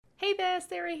Hey there,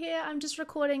 Sarah here. I'm just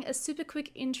recording a super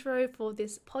quick intro for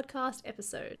this podcast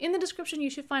episode. In the description, you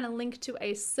should find a link to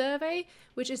a survey,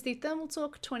 which is the Thermal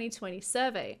Talk 2020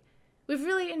 survey. We've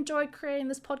really enjoyed creating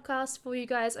this podcast for you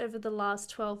guys over the last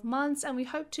 12 months, and we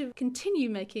hope to continue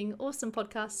making awesome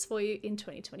podcasts for you in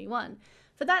 2021.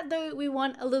 For that though, we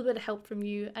want a little bit of help from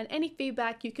you, and any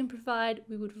feedback you can provide,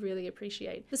 we would really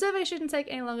appreciate. The survey shouldn't take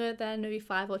any longer than maybe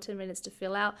 5 or 10 minutes to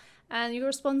fill out, and your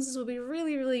responses will be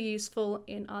really useful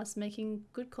in us making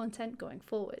good content going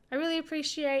forward. I really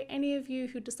appreciate any of you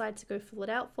who decide to go fill it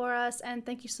out for us, and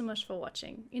thank you so much for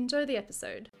watching. Enjoy the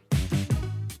episode.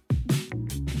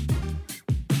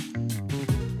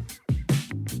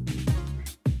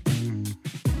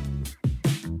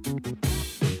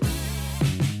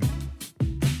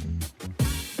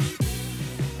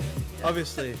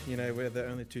 Obviously, we're the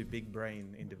only two big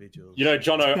brain individuals.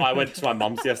 Jono, I went to my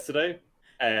mum's yesterday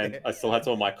and I still had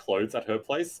some of my clothes at her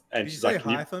place. And Did she's you say like,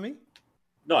 hi for me?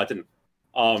 No, I didn't.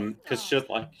 Because she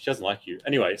doesn't like you.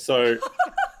 Anyway, so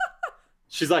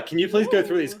she's like, can you please go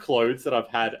through these clothes that I've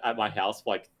had at my house for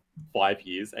like 5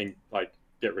 years and like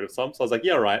get rid of some? So I was like,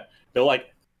 yeah, right. There were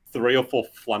like 3 or 4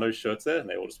 flannel shirts there and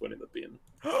they all just went in the bin.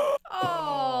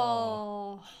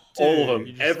 Oh. Dude, all of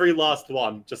them, every last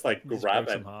one, just like grab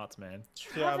some it. hearts, man.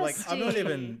 Yeah, I'm not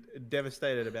even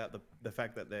devastated about the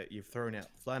fact that you've thrown out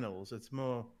flannels. It's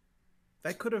more,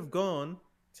 they could have gone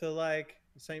to like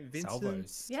St.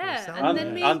 Vincent's. Yeah, or and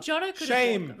then me and Jono could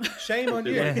have Shame on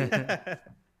you.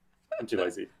 I'm too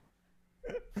lazy.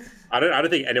 I don't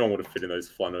think anyone would have fit in those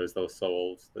flannels. They were so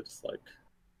old. They're just like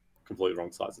completely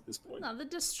wrong size at this point. No, the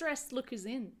distressed look is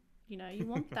in. You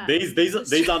want that.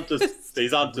 These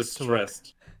aren't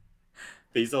distressed.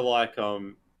 These are like I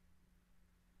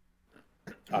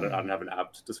don't have an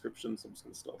apt description, so I'm just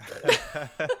gonna stop.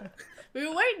 We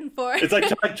were waiting for it. It's like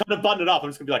trying to button it up. I'm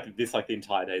just gonna be like this like the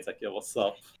entire day. It's like, yeah, what's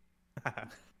up?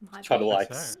 Try to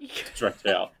like stretch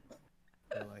out.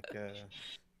 Like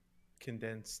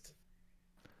condensed.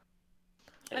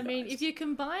 I mean, if you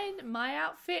combine my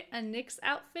outfit and Nick's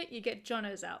outfit, you get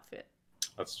Jono's outfit.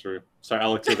 That's true. So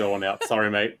Alex, you're the one out.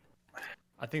 Sorry, mate.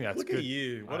 I think that's Look good. at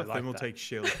you. What a thermal take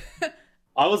shield.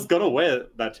 I was gonna wear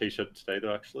that t-shirt today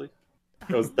though, actually.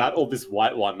 It was that or this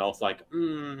white one, and I was like,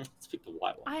 let's pick the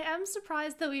white one. I am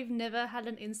surprised that we've never had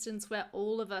an instance where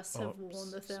all of us have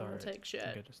worn the thermal take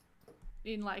shirt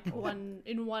in like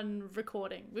one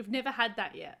recording. We've never had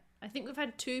that yet. I think we've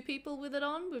had 2 people with it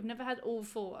on. We've never had all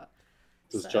 4.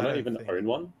 Does Jono even own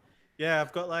one? Yeah,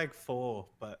 I've got like 4,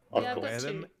 but Yeah, wear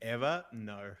them ever?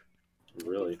 No.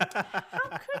 Really?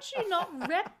 How could you not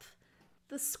rep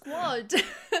the squad?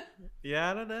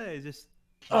 Yeah, I don't know. It's just.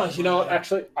 Oh, you know what?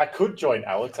 Actually, I could join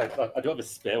Alex. I do have a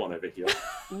spare one over here.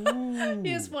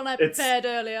 Here's one I prepared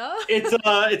earlier.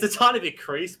 It's a tiny bit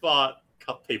creased, but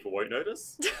people won't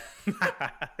notice.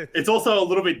 It's also a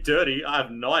little bit dirty. I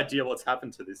have no idea what's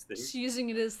happened to this thing. Just using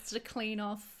it as to clean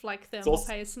off like thermal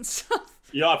paste and stuff.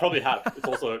 Yeah, I probably have. It's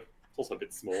also a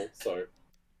bit small, so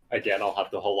again, I'll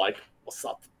have the whole like "what's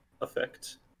up"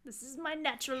 effect. This is my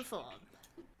natural form.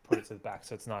 Put it to the back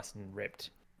so it's nice and ripped.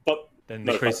 But then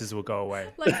the creases will go away.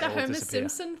 Like the Homer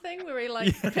Simpson thing where he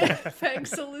like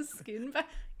pegs all his skin back.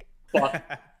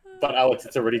 But Alex,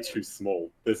 it's already too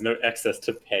small. There's no excess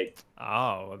to peg.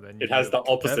 Oh, well then it has the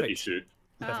opposite issue.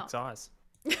 Perfect size.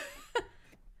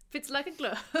 Fits like a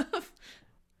glove.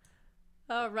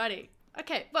 Alrighty.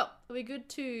 Okay, well, are we good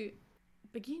to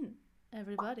begin,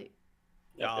 everybody?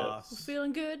 Yeah. We're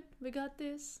feeling good? We got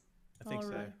this? I think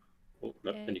so. Well,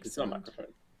 no, and you can sit on microphone.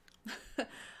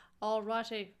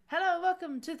 Alrighty. Hello,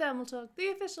 welcome to Thermal Talk, the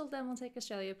official Thermal Tech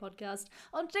Australia podcast.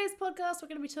 On today's podcast, we're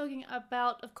going to be talking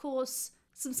about, of course,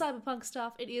 some Cyberpunk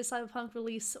stuff. It is Cyberpunk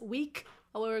release week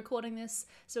while we're recording this,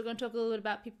 so we're going to talk a little bit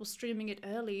about people streaming it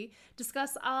early,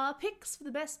 discuss our picks for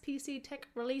the best PC tech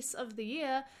release of the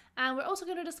year, and we're also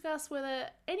going to discuss whether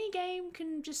any game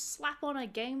can just slap on a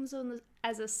games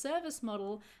as a service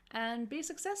model and be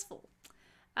successful.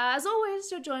 As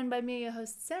always, you're joined by me, your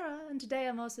host Sarah, and today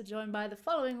I'm also joined by the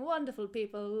following wonderful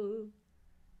people.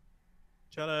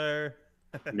 Jono.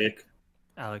 Nick.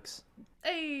 Alex.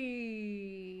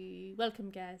 Hey!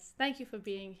 Welcome, guys. Thank you for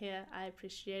being here. I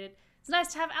appreciate it. It's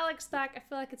nice to have Alex back. I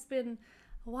feel like it's been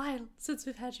a while since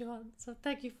we've had you on, so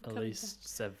thank you for coming At least back.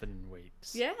 7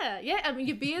 weeks. Yeah. I mean,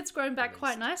 your beard's grown back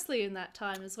quite nicely in that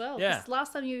time as well. Yeah. 'Cause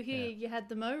last time you were here, you had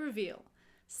the Mo reveal.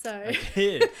 So, I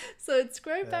did. so it's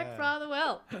grown back rather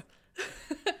well.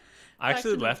 I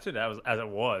actually left it as it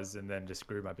was and then just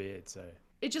grew my beard, so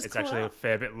It just it's actually out. a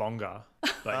fair bit longer.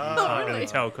 But you can't really really?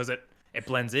 tell because it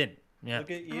blends in. Yeah.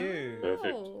 Look at you.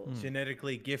 Perfect. Oh.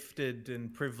 Genetically gifted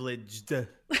and privileged.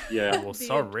 Yeah. Well, Beard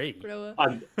sorry. grower.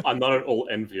 I'm not at all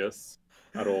envious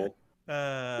at all.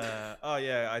 Oh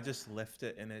yeah, I just left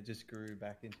it and it just grew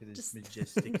back into this Just-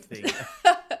 majestic thing.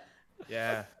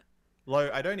 Yeah.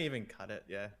 I don't even cut it,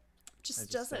 yeah. Just I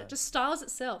just, does it. uh, Just styles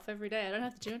itself every day. I don't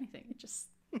have to do anything. It just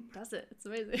does it. It's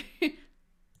amazing.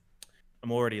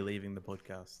 I'm already leaving the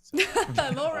podcast. So,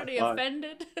 I'm already Bye.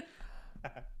 offended.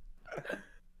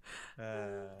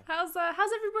 uh, How's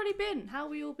everybody been? How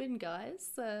we all been, guys?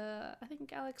 I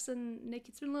think Alex and Nick,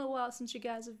 it's been a little while since you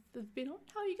guys have been on.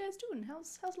 How are you guys doing?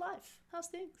 How's life? How's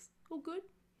things? All good?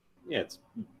 Yeah, it's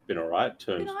been alright.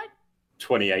 Been Turned alright?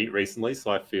 28 recently,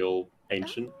 so I feel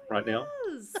ancient right now.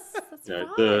 Yes, that's You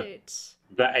know, the- right.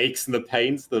 The aches and the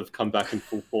pains that have come back in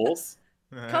full force.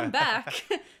 Come back.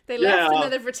 They Yeah. left and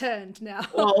then they've returned now.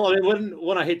 Well, I mean,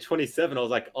 when I hit 27, I was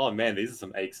like, oh man, these are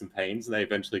some aches and pains, and they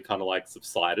eventually kind of like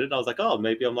subsided. I was like, oh,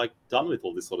 maybe I'm like done with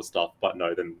all this sort of stuff. But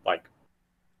no, then like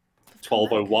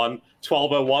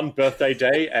 12:01 birthday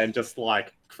day, and just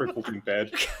like crippled in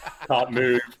bed, can't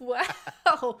move.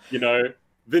 Wow. You know,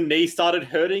 the knee started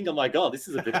hurting. I'm like, oh, this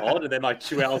is a bit odd. And then like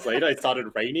 2 hours later, it started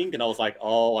raining, and I was like,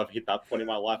 oh, I've hit that point in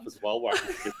my life as well where I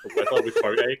can skip the weather with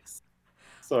toe aches.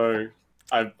 So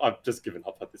I've just given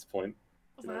up at this point.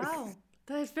 Wow.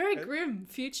 There's very grim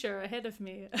future ahead of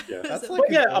me. Yeah, That's So- like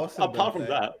But yeah, an awesome apart from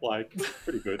birthday. that, like,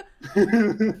 pretty good.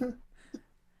 So-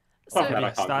 Oh, man, Have I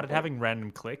you can't started complain. having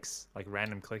random clicks, like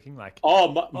random clicking, like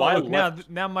Oh, oh, my look, left,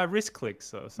 now my wrist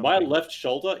clicks or something. my left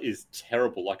shoulder is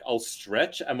terrible. Like, I'll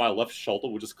stretch and my left shoulder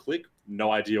will just click.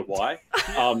 No idea why.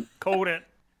 Called it.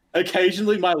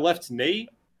 Occasionally, my left knee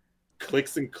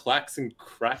clicks and clacks and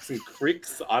cracks and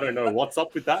cricks. I don't know what's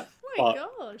up with that. Oh my But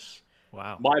gosh.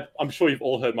 Wow. I'm sure you've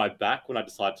all heard my back when I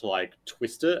decide to like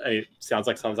twist it, and it sounds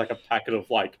like a packet of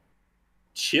like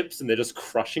chips, and they're just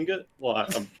crushing it. Well,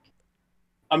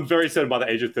 I'm very certain by the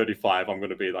age of 35, I'm going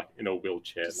to be like in a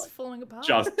wheelchair, Just like falling apart.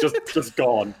 just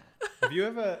gone. Have you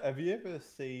ever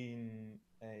seen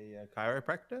a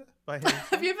chiropractor by any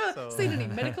Have you chance, ever or- seen any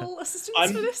medical assistance for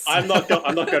I'm this? not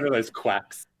going to those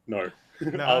quacks. No,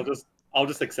 No. I'll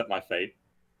just accept my fate.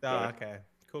 Oh, okay.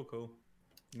 Cool.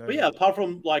 No, But yeah, apart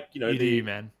from like You do, you,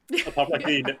 man. apart from like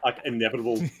the like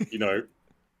inevitable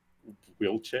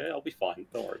wheelchair, I'll be fine.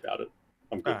 Don't worry about it.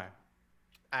 I'm good.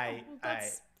 Alright. Well,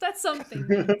 that's something,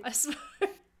 I suppose.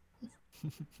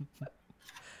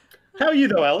 How are you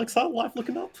though, Alex? How's life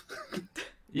looking up?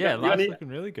 Yeah, you got life's any- looking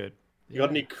really good. You got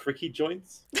any cricky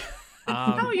joints?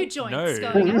 How are your joints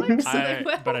no. going, Alex? Are they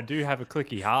well? But I do have a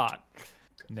clicky heart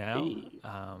now. Hey.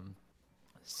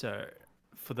 So,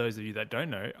 for those of you that don't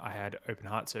know, I had open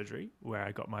heart surgery where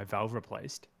I got my valve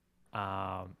replaced.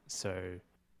 So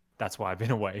that's why I've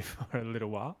been away for a little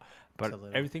while. But It's a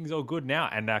little. everything's all good now,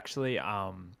 and actually,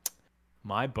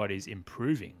 my body's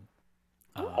improving.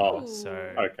 Oh, So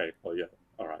Okay, well yeah.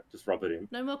 All right, just rub it in.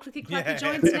 No more clicky Yeah. clacky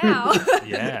joints now.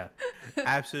 yeah,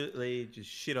 Absolutely, just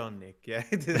shit on Nick. Yeah.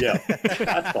 Yeah,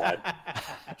 that's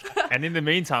fine. and in the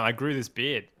meantime, I grew this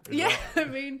beard. as Yeah, well. I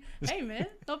mean, hey man,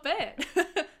 not bad.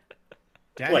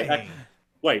 Dang.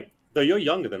 Wait, though you're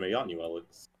younger than me, aren't you,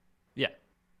 Alex? Yeah.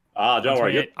 Don't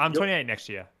worry. 28 I'm you're- 28 next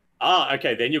year.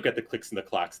 Okay, then you'll get the clicks and the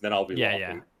clacks, and then I'll be Yeah,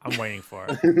 laughing. I'm waiting for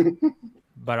it.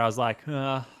 But I was like,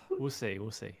 we'll see.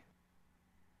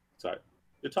 So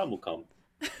your time will come.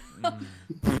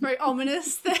 Very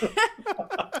ominous there.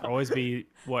 I'll always be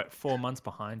 4 months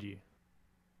behind you.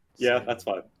 Yeah, So- that's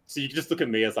fine. So you can just look at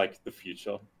me as like the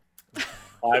future.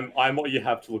 I'm what you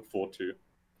have to look forward to.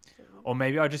 Or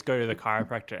maybe I'll just go to the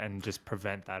chiropractor and just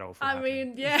prevent that all from I happening.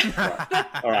 mean,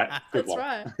 yeah, All right, good that's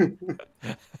luck.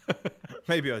 right.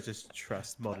 Maybe I'll just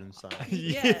trust modern science.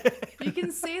 Yeah, you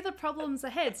can see the problems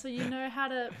ahead, so you know how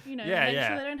to, Yeah, make yeah.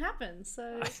 sure they don't happen.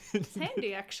 So it's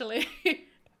handy, actually.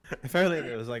 If only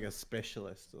there was like a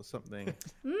specialist or something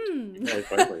Yeah,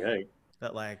 totally, hey.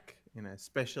 that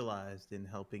specialized in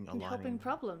helping And aligning helping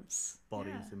problems.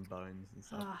 bodies Yeah. and bones and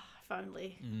stuff. Ah, if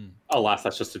only. Alas,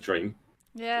 that's just a dream.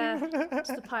 Yeah, it's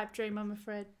the pipe dream, I'm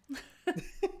afraid.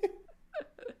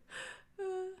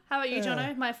 How about you,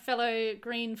 Jono? My fellow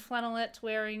green flannelette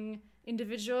wearing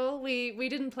individual. We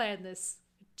didn't plan this.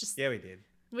 Just Yeah, we did.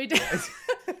 we did. Is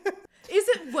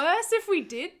it worse if we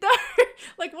did though?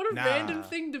 Like, what a random Nah.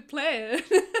 thing to plan.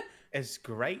 It's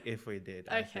great if we did.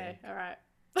 I Okay, think. all right.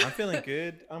 I'm feeling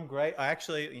good. I'm great. I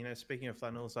actually, speaking of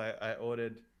flannels, I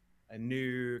ordered a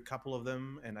new couple of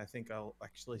them, and I think I'll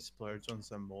actually splurge on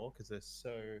some more because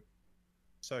they're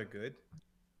so good.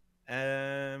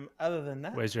 Other than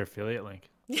that, Where's your affiliate link?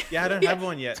 yeah, I don't have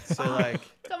one yet. So like,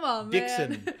 Come on,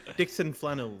 Dixon, man. Dixon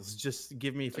flannels, just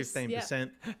give me Just-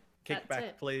 15% kickback, That's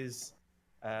it. please.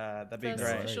 That'd be First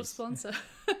great. official sponsor.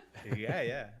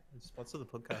 Yeah. Sponsor the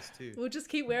podcast too. We'll just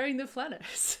keep wearing the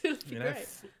flannels. It'll be great.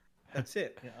 That's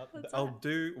it. That's I'll it.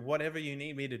 do whatever you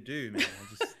need me to do, man.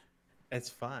 It's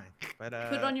fine. But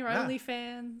Put it on your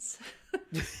OnlyFans.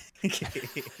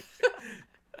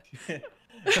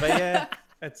 But yeah,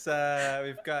 it's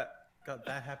we've got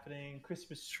that happening.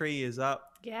 Christmas tree is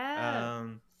up. Yeah.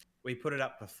 We put it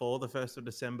up before the 1st of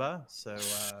December, so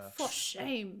For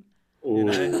shame. you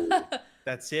know, Ooh.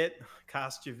 that's it.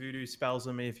 Cast your voodoo spells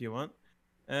on me if you want.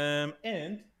 And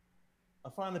I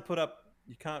finally put up.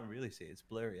 You can't really see it's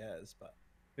blurry as, but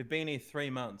we've been here 3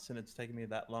 months, and it's taken me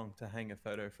that long to hang a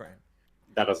photo frame.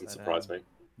 That doesn't But, surprise me.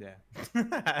 Yeah.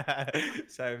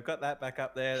 So we've got that back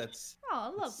up there. That's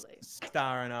Oh, lovely.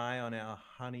 Star and I on our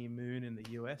honeymoon in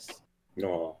the US.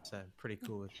 Oh, So pretty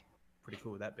cool. Pretty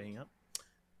cool with that being up.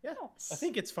 Yeah. Nice. I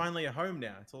think it's finally a home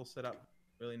now. It's all set up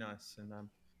really nice, and I'm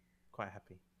quite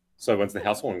happy. so when's the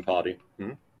housewarming party?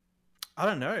 Hmm? I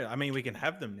don't know. I mean, we can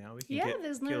have them now. We can Yeah,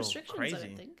 there's no get all restrictions, I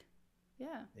don't think. Yeah.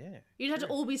 Yeah. You'd have to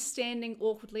true. all be standing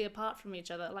awkwardly apart from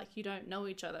each other, like you don't know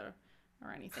each other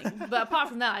or anything. But apart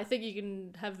from that, I think you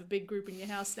can have a big group in your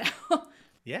house now.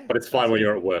 Yeah. But it's fine when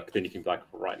you're at work. Then you can be like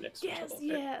right next to each Yes, other.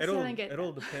 yeah. It so I all don't get it that.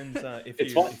 all depends if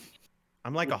It's you. fine.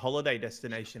 I'm like a holiday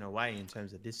destination away in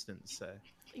terms of distance, so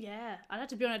Yeah, I'd have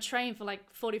to be on a train for like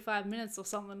 45 minutes or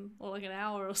something, or like an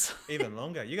hour or something. even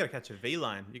longer. You got to catch a V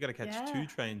line. You got to catch Yeah. 2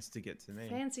 trains to get to me.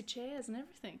 Fancy chairs and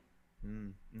everything.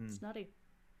 Mm. It's nutty.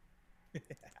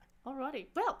 Alrighty.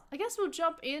 Well, I guess we'll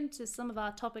jump into some of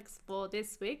our topics for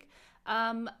this week.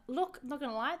 Look, I'm not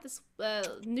gonna lie, this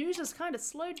news has kind of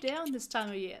slowed down this time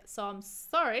of year, so I'm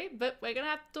sorry, but we're gonna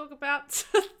have to talk about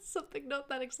something not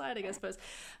that exciting, I suppose.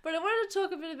 But I wanted to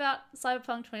talk a bit about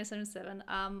Cyberpunk 2077.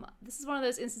 This is one of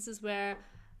those instances where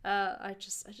I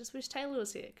just wish Taylor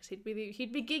was here because he'd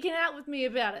be geeking out with me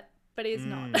about it, but he's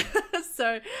not.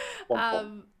 So,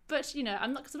 but you know,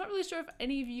 I'm not really sure if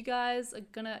any of you guys are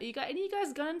gonna. Any of you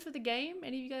guys gunning for the game?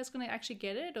 Any of you guys gonna actually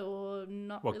get it or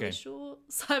not What really game? sure?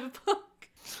 Cyberpunk.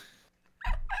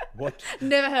 What?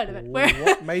 Never heard of it. Where?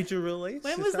 What major release?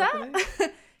 When is was happening?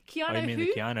 that? Keanu Oh, you mean who?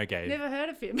 the Keanu game? Never heard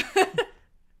of him.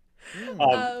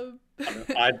 Um,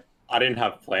 I didn't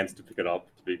have plans to pick it up,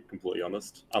 to be completely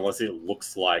honest. Unless it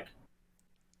looks like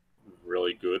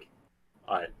really good,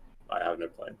 I have no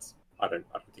plans. I don't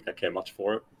think I care much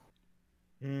for it.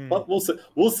 But we'll see.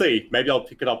 We'll see. Maybe I'll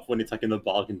pick it up when it's like in the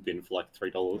bargain bin for like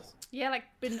 $3. Yeah, like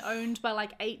been owned by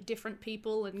like 8 different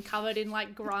people and covered in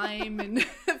like grime and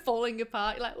falling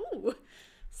apart. You're like, ooh,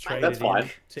 Traded That's in fine.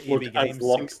 to Look, EB as Games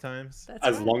long- 6 times. that's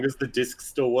As right. long as the disc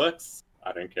still works,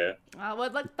 I don't care. Well,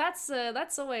 like that's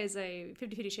always a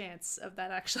 50-50 chance of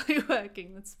that actually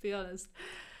working. Let's be honest.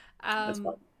 That's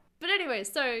fine. But anyway,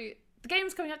 so the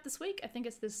game's coming up this week. I think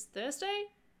it's this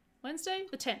Wednesday,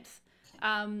 the 10th.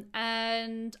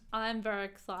 And I'm very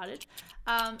excited.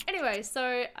 Anyway,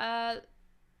 so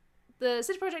the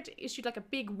City Project issued like a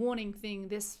big warning thing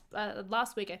this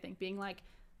last week, I think, being like,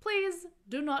 please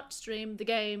do not stream the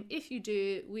game. If you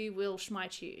do, we will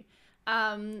smite you.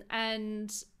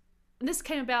 And this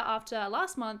came about after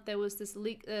last month there was this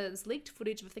leaked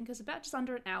footage of, I think it was about just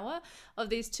under an hour, of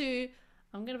these two,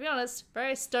 I'm going to be honest,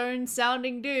 very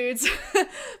stone-sounding dudes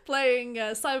playing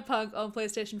Cyberpunk on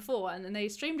PlayStation 4, and then they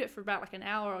streamed it for about like an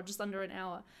hour or just under an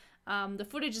hour. The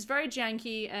footage is very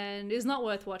janky and is not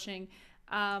worth watching,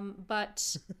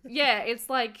 but yeah, it's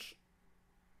like...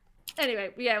 Anyway,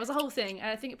 yeah, it was a whole thing, and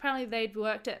I think apparently they'd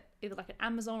worked at either like an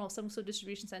Amazon or some sort of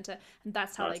distribution center, and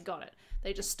that's how Nice. they got it.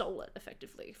 They just stole it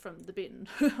effectively from the bin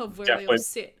of where they Definitely. all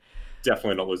sit.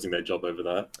 Definitely not losing their job over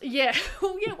that. Yeah,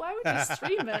 well, yeah, why would you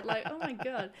stream it? Like, oh my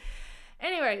god.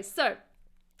 Anyway, so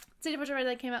CD Projekt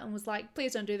Red came out and was like,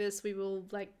 please don't do this. We will,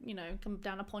 like, you know, come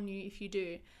down upon you if you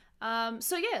do. So I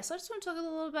just want to talk a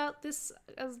little about this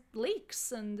as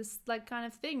leaks and this, like, kind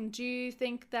of thing. Do you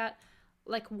think that,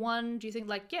 like,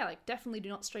 definitely do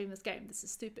not stream this game. This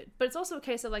is stupid. But it's also a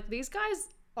case of, like, these guys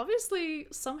obviously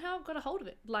somehow got a hold of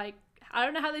it. Like, I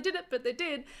don't know how they did it, but they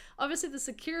did. Obviously, the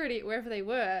security wherever they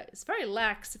were is very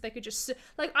lax. If they could just...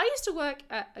 Like, I used to work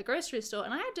at a grocery store,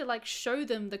 and I had to, like, show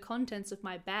them the contents of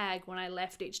my bag when I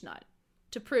left each night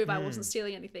to prove I wasn't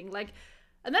stealing anything. Like,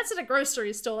 and that's at a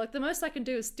grocery store. Like, the most I can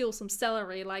do is steal some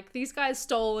celery. Like, these guys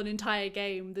stole an entire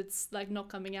game that's, like, not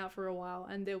coming out for a while,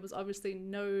 and there was obviously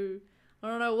no... I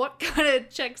don't know what kind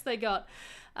of checks they got,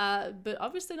 but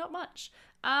obviously not much.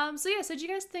 So do you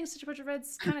guys think City Project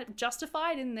Red's kind of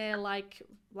justified in their like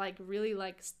really,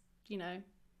 like, you know,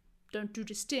 don't do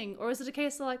this thing? Or is it a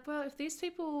case of like, well, if these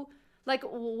people, like,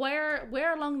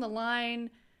 where along the line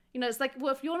You know, it's like,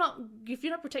 well, if you're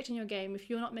not protecting your game, if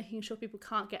you're not making sure people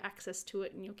can't get access to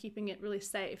it, and you're keeping it really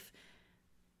safe,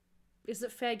 is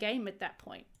it fair game at that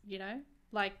point? You know,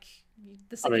 like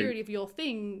the security of your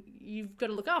thing, you've got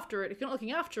to look after it. If you're not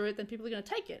looking after it, then people are going to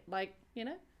take it. Like, you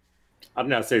know. I don't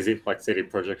know. It says if like CD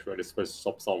Projekt Red is supposed to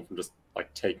stop someone from just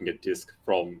like taking a disc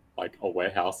from like a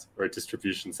warehouse or a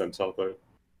distribution center, though.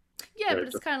 Yeah, but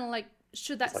it's kind of like,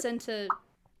 should that like, center?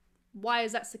 Why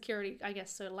is that security, I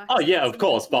guess, so lax? Oh yeah, of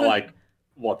course, but like,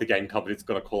 what, the game company's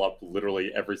gonna call up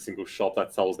literally every single shop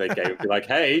that sells their game and be like,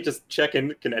 "Hey, just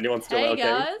checking. Can anyone steal our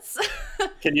guys. game?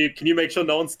 Can you make sure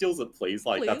no one steals it, please?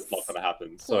 Like, that's not gonna happen."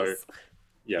 Please. So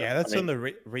yeah, that's on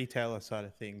the retailer side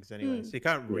of things anyway. So you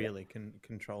can't Yeah. really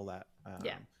control that.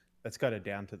 Yeah. That's got it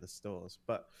down to the stores.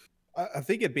 But I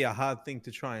think it'd be a hard thing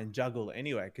to try and juggle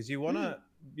anyway, because you wanna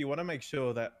make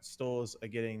sure that stores are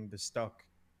getting the stock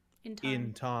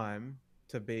in time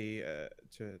to be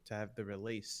to have the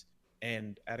release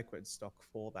and adequate stock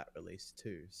for that release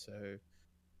too. So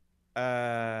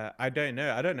I don't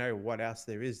know what else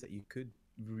there is that you could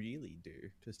really do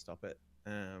to stop it.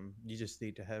 You just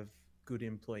need to have good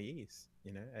employees,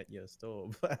 you know, at your store.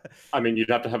 I mean, you'd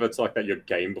have to have it so like that your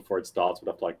game before it starts would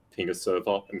have to like ping a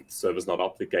server, and if the server's not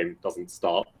up, the game doesn't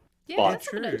start. Yeah, But- that's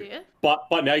a good idea. But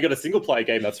now you got a single player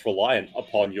game that's reliant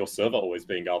upon your server always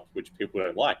being up, which people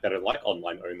don't like. They don't like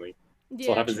online only. Yeah,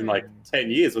 So what happens in true. like 10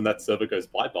 years when that server goes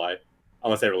bye-bye,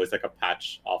 unless they release like a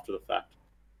patch after the fact.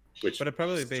 Which But it'd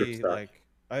probably strips be that. like,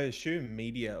 I assume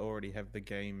media already have the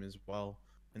game as well,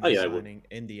 and Oh, they're yeah, they would. signing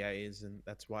NDAs, and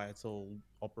that's why it's all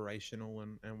operational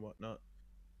and whatnot.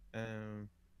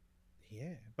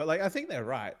 Yeah, but like I think they're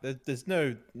right. There's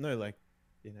no like,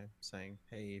 you know, saying,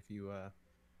 hey, if you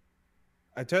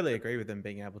I totally agree with them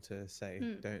being able to say,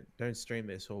 don't stream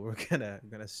this, or we're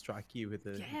gonna strike you with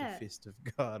the fist of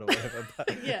God or whatever.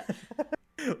 But Yeah.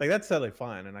 like that's totally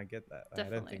fine, and I get that. I don't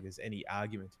Definitely. think there's any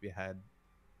argument to be had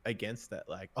against that.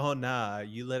 Like, oh nah,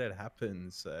 you let it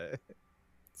happen. So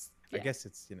I Yeah. guess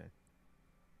it's, you know,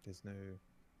 there's no.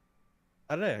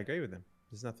 I don't know. I agree with them.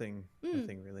 There's nothing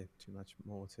really too much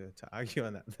more to argue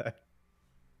on that though.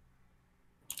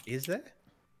 Is there?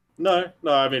 No,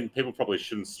 I mean, people probably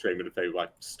shouldn't stream it if they like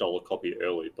stole a copy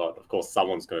early, but of course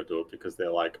someone's going to do it because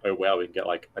they're like, oh wow, we can get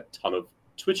like a ton of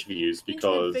Twitch views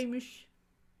because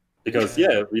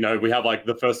yeah, you know, we have like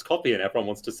the first copy and everyone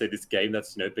wants to see this game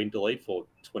that's, you know, been delayed for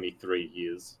 23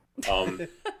 years.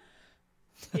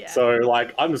 Yeah. So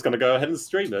like, I'm just going to go ahead and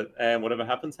stream it, and whatever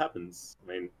happens, happens.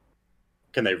 I mean,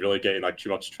 can they really get in like too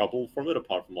much trouble from it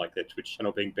apart from like their Twitch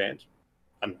channel being banned?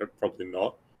 And probably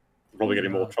not. They're probably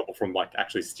getting more trouble from like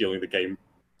actually stealing the game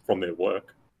from their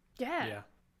work, Yeah.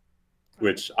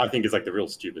 which I think is like the real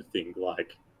stupid thing.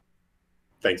 Like,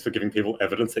 thanks for giving people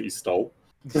evidence that you stole.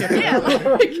 Yeah,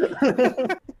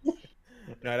 like,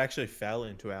 No, it actually fell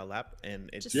into our lap, and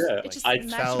it Just- Yeah, it just I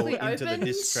fell magically into the opened.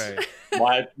 disc tray.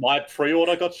 my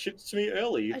pre-order got shipped to me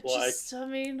early. I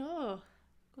mean,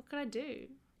 what can I do?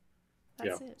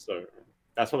 That's yeah, it. so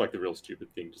that's what like the real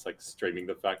stupid thing, just like streaming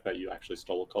the fact that you actually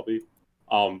stole a copy.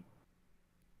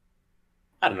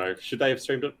 I don't know, should they have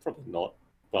streamed it? Probably not,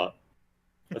 but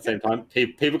at the same time,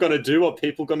 people gonna do what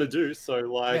people gonna do. So Yeah,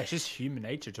 like, it's just human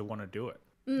nature to want to do it.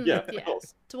 yeah, of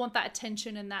course. To want that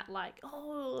attention and that, like,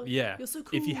 oh, Yeah, you're so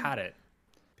cool. if you had it,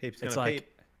 Peep's it's gonna like,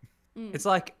 peep. it's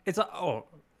like oh,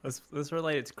 let's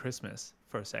relate it to Christmas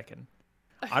for a second.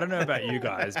 I don't know about you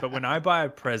guys, but when I buy a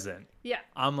present, Yeah.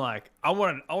 I'm like, I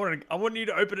want you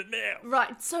to open it now.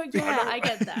 Right. So yeah, I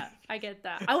get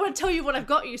that. I want to tell you what I've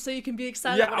got you, so you can be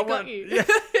excited Yeah, about what I got want- you.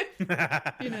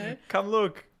 yeah. You know. Come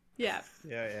look. Yeah.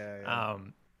 Yeah.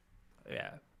 Yeah,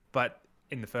 but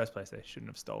in the first place, they shouldn't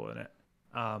have stolen it.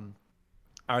 I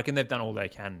reckon they've done all they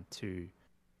can to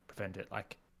prevent it.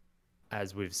 Like,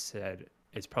 as we've said,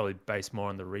 it's probably based more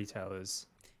on the retailers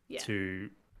to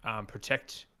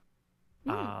protect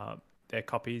their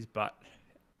copies. But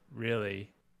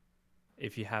really,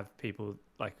 if you have people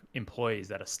like employees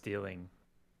that are stealing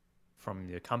from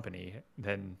your company,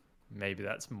 then maybe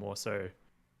that's more so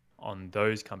on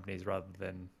those companies rather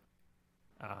than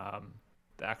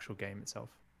the actual game itself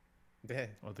Yeah.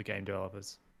 or the game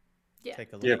developers. Yeah.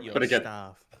 Take a look Yeah, at your but again-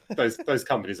 staff. Those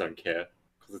companies don't care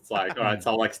because it's like, all right,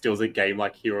 someone like steals a game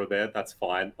like here or there, that's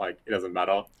fine. Like, it doesn't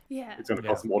matter. Yeah. It's going to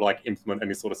cost more to like implement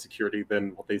any sort of security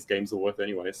than what these games are worth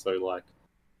anyway. So like,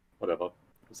 whatever.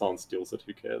 If someone steals it,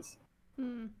 who cares?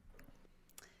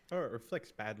 Or it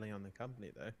reflects badly on the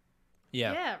company though.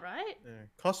 Yeah. Right.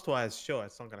 Cost-wise, sure,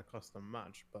 it's not going to cost them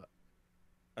much, but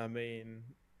I mean,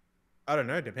 I don't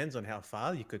know. It depends on how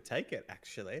far you could take it.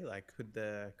 Actually, like, could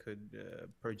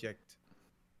project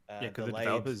Could the delayed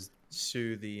developers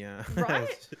sue the.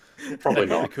 Right? Probably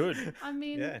They not. could. I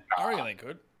mean, Yeah. I reckon they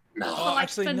could. No. for, Oh, like,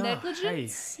 actually, for no.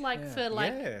 negligence, Hey, like yeah. for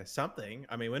like. Yeah, something.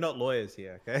 I mean, we're not lawyers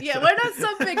here, okay? Yeah, So- we're not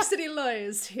some big city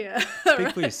lawyers here.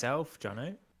 Speak for yourself,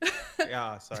 Jono.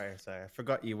 Yeah, sorry. I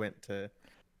forgot you went to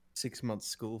 6 months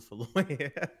school for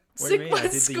lawyer. What do you mean? I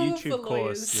did the School for YouTube course,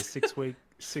 lawyers. the 6 week,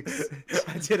 six,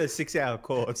 I did a 6-hour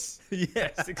course yeah,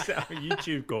 6-hour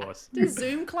YouTube course. Do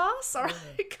Zoom class? All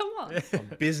right, come on. on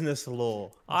business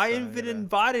law. I So, even you know.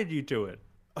 invited you to it.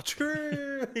 Oh,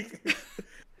 true.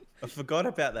 I forgot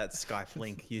about that Skype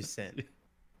link you sent.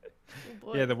 Oh,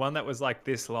 boy. Yeah, the one that was like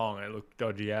this long. It looked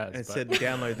dodgy as. It but- said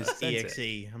download this Sent it.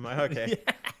 exe. I'm like,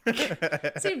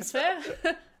 okay. Seems fair.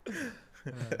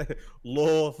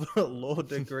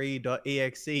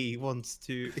 Lawdegree.exe wants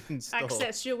to install.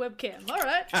 Access your webcam. All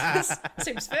right.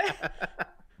 Seems fair.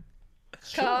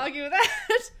 Can't argue with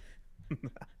that.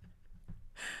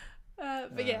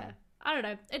 But yeah, I don't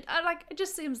know. It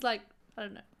just seems like, I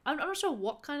don't know. I'm not sure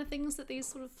what kind of things that these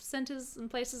sort of centers and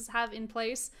places have in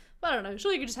place, but I don't know.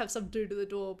 Surely you could just have some dude at the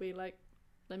door be like,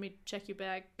 "Let me check your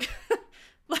bag."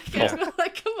 Like,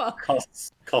 like, come on.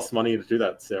 Costs money to do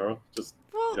that, Sarah. Just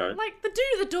Well, you know. like the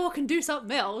dude at the door can do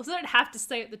something else. They don't have to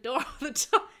stay at the door all the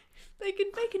time. They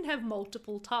can have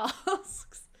multiple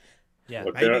tasks. Yeah.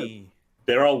 Look, Maybe.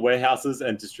 there are warehouses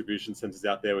and distribution centers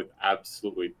out there with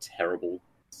absolutely terrible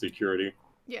security.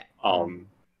 Yeah.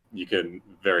 You can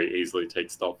very easily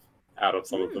take stuff out of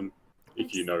some of them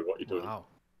if you know what you're doing. Wow.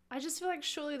 I just feel like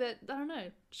surely that, I don't know,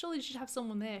 surely you should have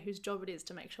someone there whose job it is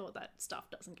to make sure that stuff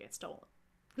doesn't get stolen.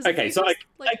 'Cause if Okay, you so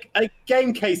just, a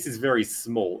game case is very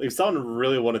small. If someone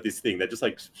really wanted this thing, they just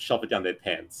like shove it down their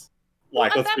pants.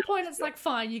 Like at let's that be point, honest, it's like,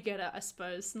 fine, you get it, I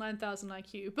suppose, 9,000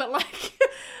 IQ. But like,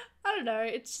 I don't know,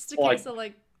 it's just a Like- case of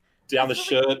like, down the I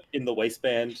feel shirt, in the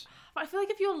waistband. I feel like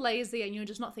if you're lazy and you're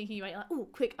just not thinking about it, like, oh,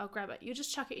 quick, I'll grab it. You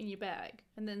just chuck it in your bag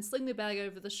and then sling the bag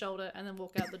over the shoulder and then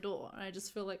walk out the door. And I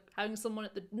just feel like having someone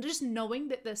at the, just knowing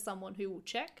that there's someone who will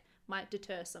check might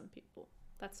deter some people.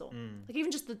 That's all. Like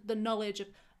even just the knowledge of,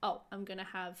 oh, I'm going to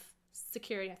have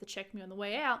security have to check me on the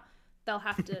way out. They'll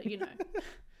have to, you know,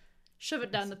 shove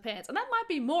it down the pants. And that might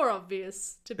be more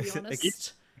obvious, to be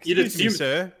honest. You'd Excuse me, assume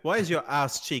sir. Why is your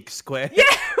ass cheek square? Yeah,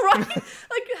 right.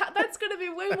 Like that's going to be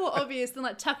way more obvious than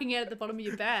like tucking it at the bottom of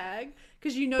your bag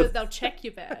because you know that they'll check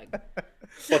your bag.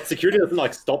 but security doesn't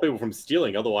like stop people from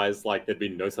stealing. Otherwise, like there'd be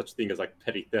no such thing as like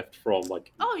petty theft from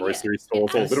like Oh, yeah. grocery It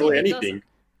stores or absolutely literally doesn't. anything.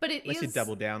 But it Unless you is,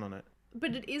 double down on it.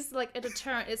 but it is like a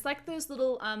deterrent. It's like those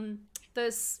little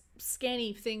those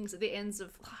scanny things at the ends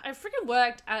of. I freaking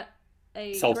worked at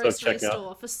a Self-serve grocery checkout.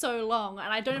 store for so long,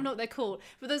 and I don't even know what they're called.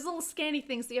 But those little scanny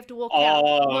things that you have to walk Oh, out,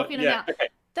 walk in and yeah, out. okay.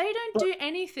 They don't do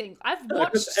anything. I've No,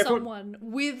 watched 'cause everyone- someone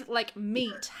with like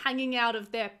meat hanging out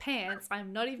of their pants.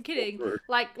 I'm not even kidding.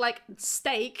 Like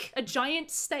steak, a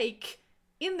giant steak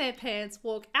in their pants,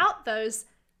 walk out those,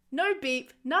 no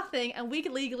beep, nothing, and we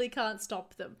legally can't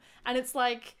stop them. And it's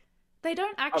like they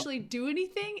don't actually do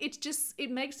anything. It's just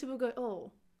it makes people go,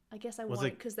 oh, I guess I won't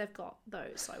it- because they've got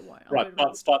those, so I won't. I'll Right, go to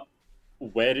another but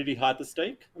where did he hide the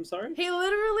steak? I'm sorry. He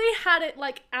literally had it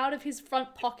like out of his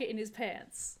front pocket in his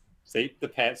pants. See, the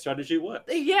pants strategy works.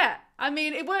 Yeah, I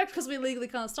mean, it worked because we legally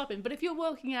can't stop him. But if you're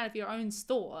walking out of your own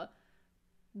store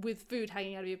with food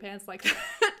hanging out of your pants like that,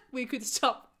 we could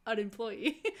stop an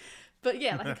employee. But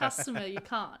yeah, like a customer, you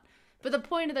can't. But the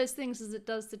point of those things is it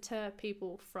does deter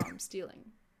people from stealing.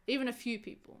 Even a few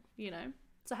people, you know?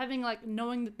 So having like,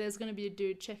 knowing that there's going to be a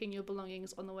dude checking your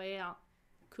belongings on the way out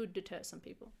could deter some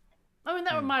people. I mean,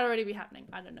 that might already be happening.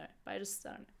 I don't know. But I don't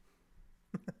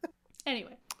know.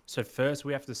 Anyway. So first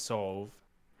we have to solve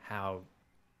how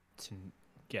to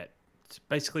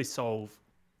basically solve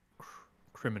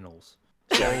criminals.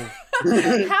 Solve,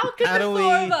 How can How the do four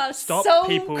we of us stop solve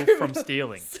people from criminals?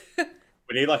 stealing.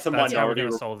 We need like some That's how we're minority.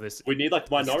 going to solve this. We need like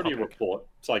minority topic. report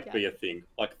to like Yeah. be a thing.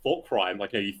 Like thought crime.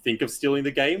 Like you think of stealing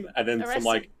the game, and then Arrest some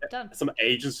like him. Done. some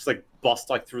agents just like bust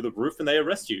like through the roof and they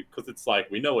arrest you because it's like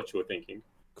we know what you were thinking.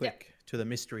 Quick, to the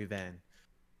mystery van.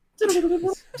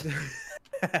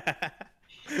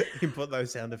 You put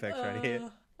those sound effects right here.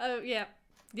 Oh, yeah.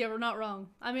 Yeah, we're not wrong.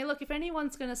 I mean, look, if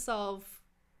anyone's going to solve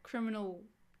criminal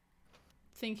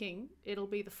thinking, it'll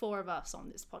be the four of us on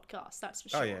this podcast, that's for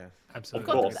sure. Oh, yeah.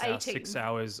 Absolutely. Of course. It's our 18. 6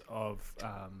 hours of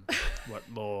what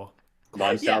law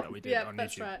Mine's Yeah, out. that we did yeah, on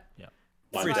that's YouTube. right. Yeah.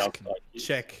 Mine's Right. out.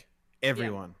 Check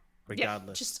everyone, Yeah,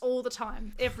 regardless. just all the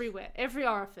time, everywhere, every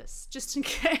orifice, just in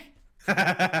case.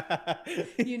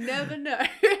 You never know.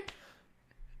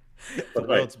 The Wait.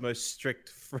 world's most strict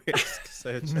frisk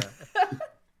searcher.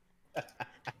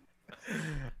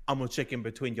 I'm gonna check in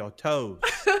between your toes.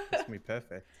 That's gonna be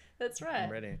perfect. That's right.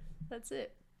 I'm ready. That's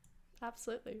it.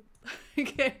 Absolutely.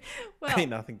 Okay. Well,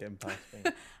 Ain't nothing getting past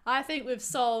me. I think we've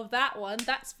solved that one.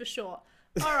 That's for sure.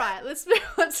 All right, let's move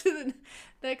on to the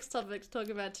next topic to talk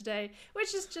about today,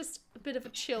 which is just a bit of a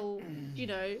chill,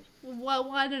 while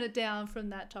winding it down from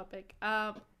that topic.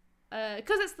 Because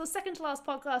it's the second to last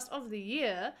podcast of the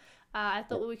year, I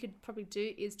thought what we could probably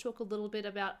do is talk a little bit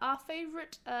about our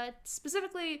favorite,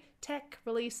 specifically tech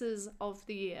releases of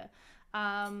the year.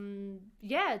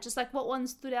 Just like what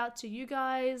ones stood out to you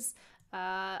guys.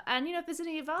 And if there's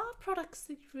any of our products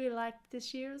that you really liked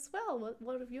this year as well,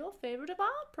 what of your favorite of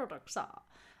our products are.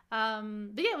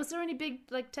 Was there any big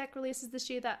like tech releases this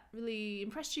year that really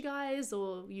impressed you guys,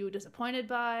 or you were disappointed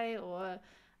by, or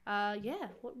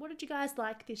what did you guys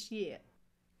like this year?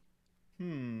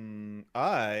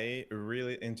 I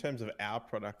really, in terms of our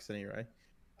products anyway,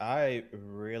 I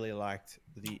really liked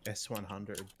the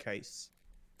S100 case.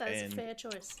 That is a fair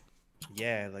choice.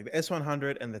 Yeah, like the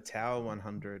S100 and the Tower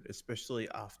 100, especially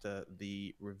after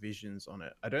the revisions on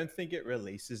it. I don't think it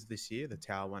releases this year, the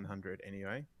Tower 100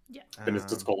 anyway. Yeah. Then it's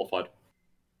disqualified.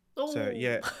 So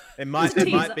yeah, it might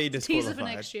be disqualified. Teaser for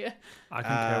next year. I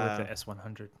concur with the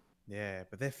S100. Yeah,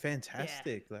 but they're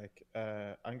fantastic. Yeah. Like,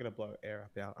 I'm gonna blow air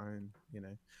up our own,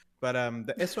 But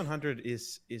the S100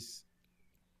 is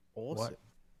awesome. What?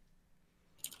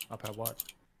 Up our what?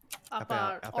 Up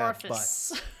our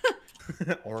orifice.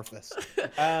 Orifice.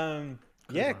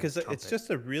 Because it's just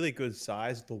a really good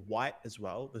size. The white as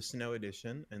well, the snow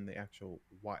edition, and the actual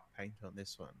white paint on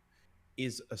this one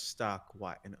is a stark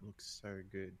white, and it looks so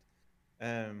good.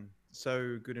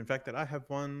 So good, in fact, that I have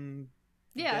one.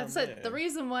 Yeah, so the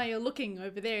reason why you're looking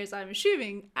over there is I'm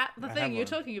assuming at the thing you're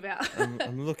talking about.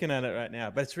 I'm looking at it right now,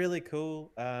 but it's really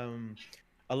cool.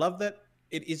 I love that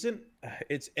it isn't.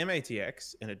 It's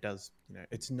MATX, and it does.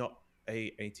 It's not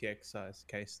a ATX size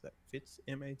case that fits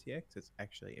MATX. It's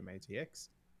actually MATX,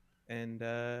 and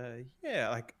I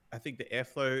think the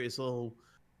airflow is all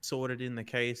sorted in the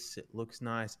case. It looks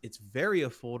nice. It's very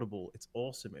affordable. It's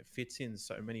awesome. It fits in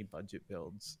so many budget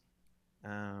builds,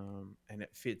 and it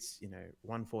fits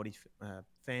 140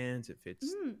 fans. It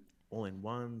fits all in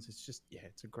ones. It's just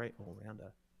it's a great all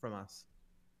rounder from us.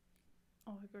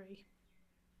 Oh, I agree.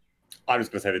 I'm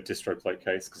just gonna say the distro plate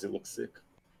case because it looks sick.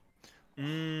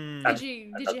 Did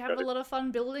you have a lot of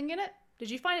fun building in it?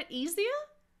 Did you find it easier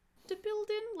to build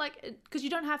in? Like, because you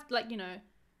don't have to,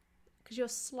 because you're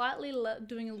slightly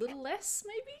doing a little less,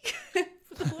 maybe?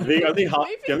 The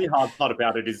only hard part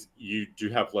about it is you do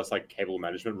have less cable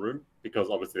management room, because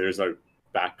obviously there is no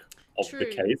back of the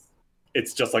case.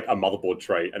 It's just like a motherboard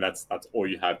tray, and that's all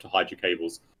you have to hide your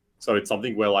cables. So it's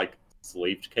something where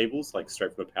sleeved cables,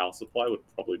 straight from the power supply, would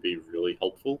probably be really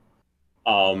helpful.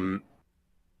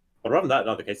 But rather than that,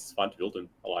 no, the case is fun to build in.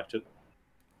 I liked it.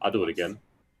 I'll do it again.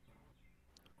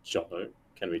 Jono,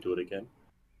 can we do it again?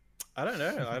 I don't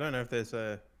know. I don't know if there's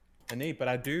a need, but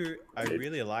I do. I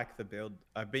really like the build.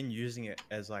 I've been using it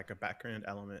as a background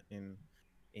element in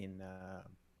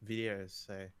videos.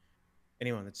 So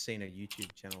anyone that's seen a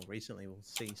YouTube channel recently will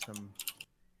see some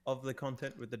of the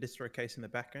content with the distro case in the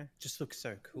background. Just looks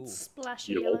so cool.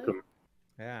 Splashy You're yellow. welcome.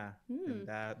 Yeah. And,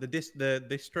 the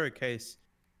distro case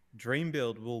Dream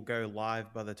Build will go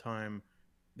live by the time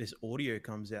this audio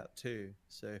comes out too.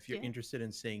 So if you're interested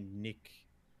in seeing Nick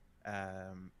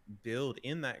build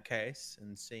in that case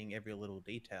and seeing every little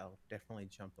detail, definitely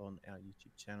jump on our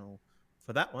YouTube channel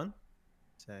for that one.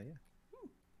 So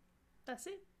That's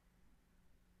it.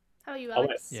 How about you,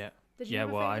 Alex? Yeah. Did you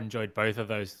have a I favorite? enjoyed both of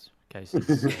those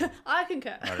cases. So I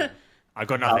concur. I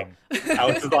got nothing.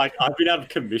 Alex is I've been out of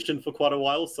commission for quite a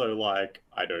while, so I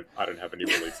don't have any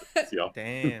releases this year.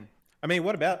 damn. I mean,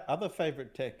 what about other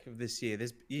favorite tech of this year?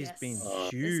 There's been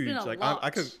huge. There's been a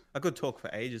I could talk for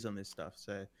ages on this stuff.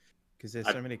 So because there's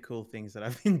so many cool things that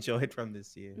I've enjoyed from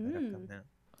this year that have come out.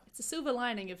 It's a silver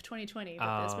lining of 2020,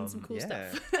 but there's been some cool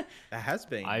stuff. There has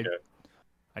been.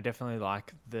 I definitely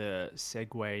like the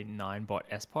Segway 9-bot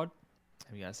S-Pod.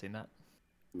 Have you guys seen that?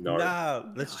 No.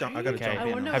 Let's jump. I gotta Okay. jump I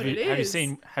in. wanna know on what it. it is.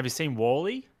 Have you seen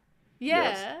Wall-E? Yeah.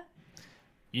 Yes.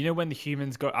 You know when the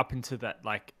humans go up into that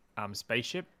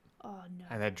spaceship Oh no.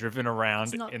 and they're driven around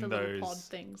It's not in the those little pod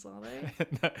things, are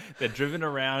they? they're driven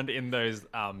around in those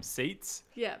seats.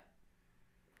 Yeah.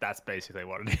 That's basically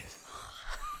what it is.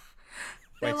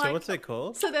 They're Wait, so what's it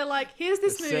called? So they're like, here's The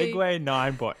this movie. Segway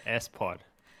 9-bot S-Pod.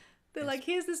 They're like,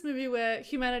 here's this movie where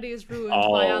humanity is ruined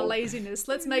by our laziness.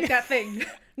 Let's make that thing.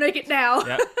 Make it now.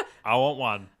 Yeah, I want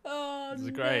one. Oh, This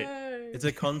is great. no. It's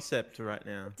a concept right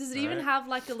now. Does it even have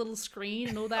a little screen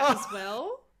and all that as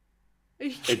well?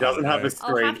 It doesn't have a I'll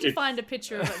screen. have to find a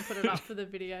picture of it and put it up for the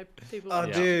video people. Oh,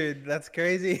 Yeah. dude, that's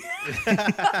crazy.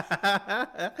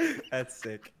 That's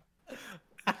sick.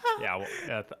 Yeah,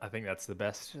 well, I think that's the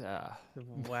best. Wow.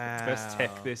 Best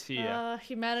tech this year.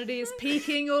 Humanity is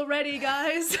peaking already,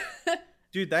 guys.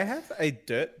 Dude, they have a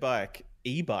dirt bike,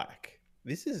 e-bike.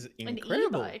 This is An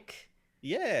incredible. e-bike.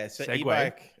 Yeah, so Segway.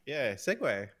 e-bike. Yeah,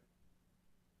 Segway.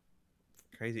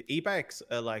 Crazy. E-bikes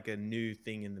are like a new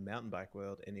thing in the mountain bike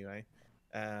world anyway.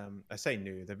 I say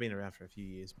new, they've been around for a few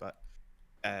years, but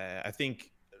I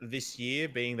think this year,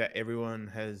 being that everyone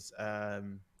has,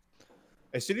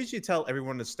 as soon as you tell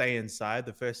everyone to stay inside,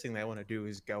 the first thing they want to do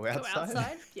is go outside. Go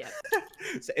outside. Yeah.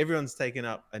 So everyone's taken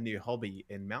up a new hobby,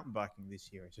 and mountain biking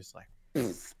this year is just like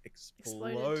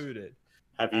exploded.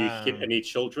 Have you hit Um, any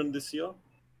children this year?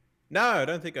 No, I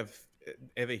don't think I've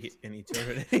ever hit any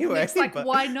children anyway. It's like, but,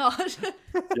 why not?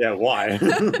 Yeah, why?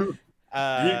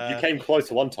 uh, you came close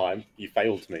one time. You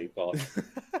failed me, but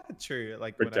True,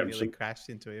 like when I nearly Redemption. crashed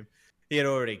into him. He had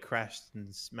already crashed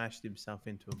and smashed himself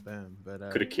into a berm,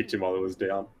 but could have kicked him while it was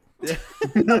down.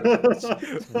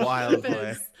 wild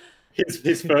boy.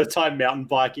 His first time mountain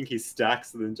biking, he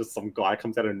stacks, and then just some guy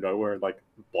comes out of nowhere and like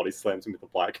body slams him with the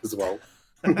bike as well.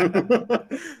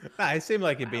 Nah, it seemed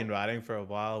like he'd been riding for a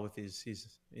while with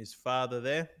his father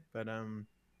there, but I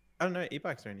don't know.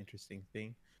 E-bikes are an interesting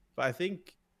thing, but I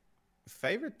think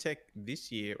favorite tech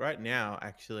this year, right now,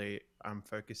 actually, I'm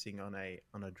focusing on a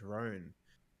drone.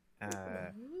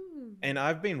 Ooh. And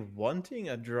I've been wanting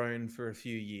a drone for a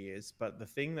few years, but the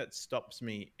thing that stops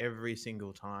me every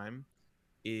single time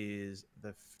is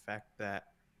the fact that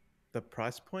the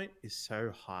price point is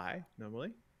so high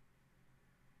normally.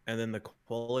 And then the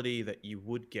quality that you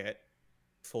would get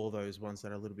for those ones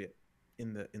that are a little bit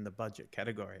in the budget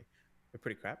category are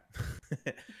pretty crap.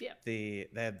 Yep.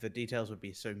 The details would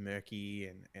be so murky,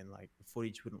 and like the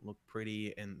footage wouldn't look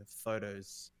pretty, and the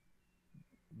photos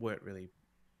weren't really,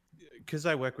 because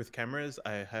I work with cameras,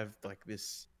 I have like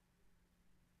this,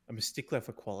 I'm a stickler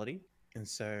for quality. And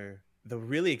so the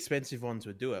really expensive ones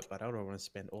would do it, but I don't want to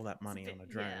spend all that money on a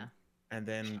drone. Yeah. And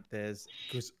then because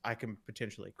I can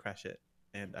potentially crash it,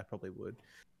 and I probably would.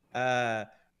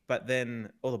 But then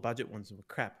all the budget ones were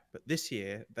crap. But this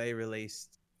year they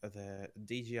released the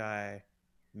DJI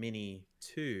Mini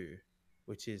 2,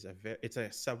 which is it's a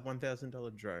sub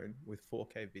 $1,000 drone with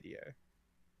 4K video.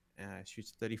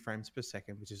 Shoots 30 frames per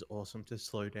second, which is awesome to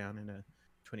slow down in a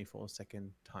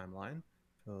 24-second timeline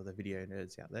for the video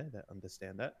nerds out there that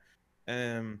understand that.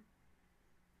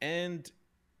 And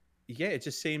yeah, it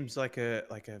just seems like a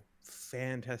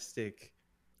fantastic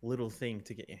little thing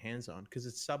to get your hands on, because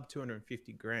it's sub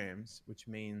 250 grams, which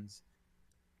means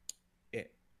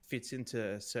it fits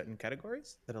into certain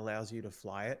categories that allows you to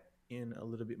fly it in a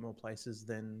little bit more places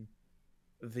than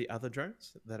the other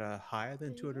drones that are higher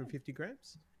than 250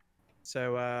 grams.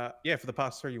 So yeah, for the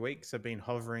past 3 weeks, I've been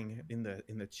hovering in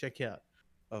the checkout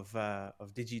of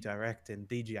DigiDirect and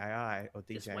DJI or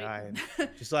Just DJI, waiting. and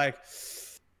just like,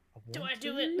 Do I want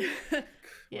do to? it?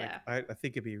 Yeah. Like, I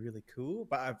think it'd be really cool,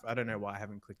 but I don't know why I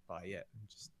haven't clicked buy yet. I'm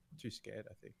just too scared,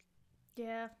 I think.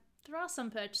 Yeah. There are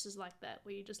some purchases like that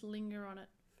where you just linger on it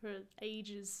for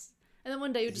ages, and then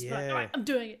one day you're just like, Yeah. all right, I'm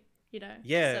doing it. You know.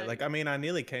 Yeah, So- like I mean, I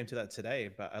nearly came to that today,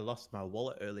 but I lost my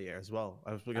wallet earlier as well.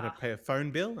 I was going to Ah. pay a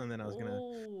phone bill, and then I was going to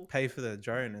Ooh. pay for the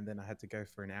drone, and then I had to go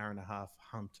for an hour and a half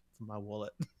hunt for my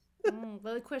wallet.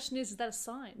 Well, the question is that a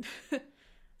sign? Is that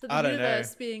the I don't know.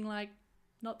 universe being like,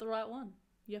 not the right one?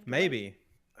 You have to wait. Maybe.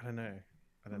 I don't know.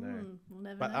 We'll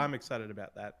never But know. I'm excited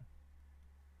about that.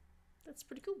 That's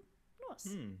pretty cool.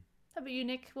 Nice. Hmm. How about you,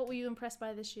 Nick? What were you impressed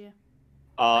by this year?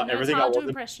 I know Everything it's I hard to was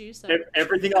impress you, so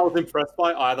everything I was impressed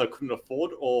by, I either couldn't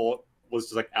afford or was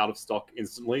just like out of stock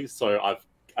instantly. So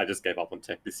I just gave up on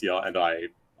tech this year, and I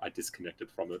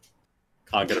disconnected from it.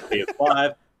 Can't get a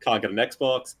PS5, can't get an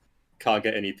Xbox, can't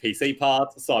get any PC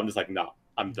parts. So I'm just like, nah,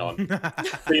 I'm done.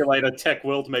 See you later, tech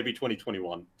world, maybe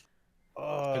 2021. Oh.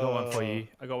 I got one for you.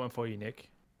 I got one for you, Nick.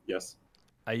 Yes.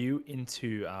 Are you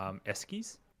into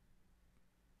Eskies?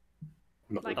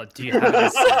 No. Like- Oh, do you have an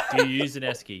Esky? Do you use an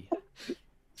Esky?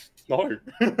 No.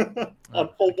 Oh,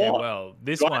 For okay, what? well,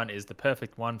 this Go ahead. one is the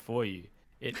perfect one for you.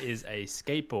 It is a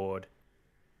skateboard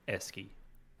Esky.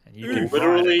 And you can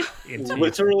Literally, ride it into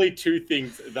literally two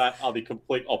things that are the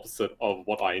complete opposite of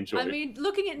what I enjoy. I mean,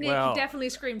 looking at Nick, Well- he definitely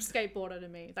screams skateboarder to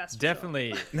me. That's for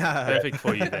Definitely Nah. perfect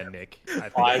for you then, Nick.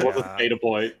 I was a skater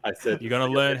boy. I said You're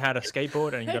gonna learn how to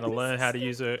skateboard, and you're gonna learn how to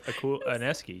use an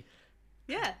Esky. Sure.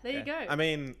 Yeah, there you go. I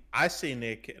mean, I see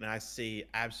Nick, and I see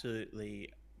absolutely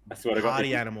I swear to God,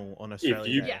 party if- animal on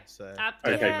Australia. you- Day, Yeah. so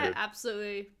Okay, yeah, good.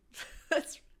 absolutely.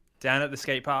 That's Down at the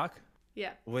skate park,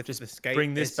 yeah, with the skate,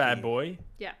 bring this bad esky. boy.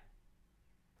 yeah,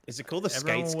 Is it called the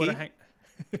Everyone skate will ski? wanna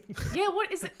hang- yeah.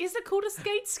 What is it? Is it called a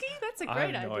skate ski? That's a I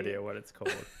great have no idea. idea what it's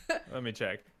called. Let me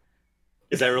check.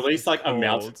 Is they release like a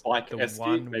mountain called bike the ST?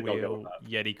 One Maybe I'll go Wheel with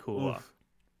that. Yeti cooler. Oof.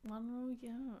 One,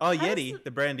 yeah. Oh, How does Yeti, it-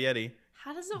 the brand Yeti.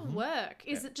 How does it work?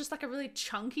 Is it just like a really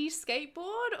chunky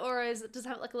skateboard, or is it does it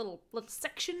have like a little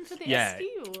section for the Yeah. ST?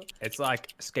 Or It's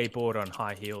like skateboard on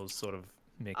high heels, sort of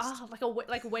mixed. like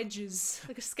like wedges,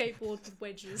 like a skateboard with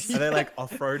wedges. Are they like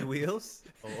off-road wheels?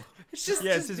 Or... It's just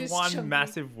Yeah, it's just this one chunky-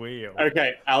 massive wheel.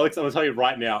 Okay, Alex, I'm gonna tell you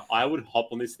right now. I would hop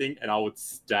on this thing and I would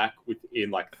stack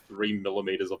within like 3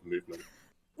 millimeters of movement.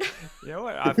 You know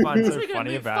what I find It's so not gonna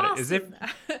funny move about it is faster than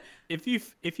that.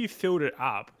 if you filled it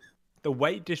up, the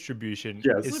weight distribution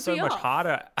Yes. is Would so be much off,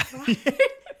 harder.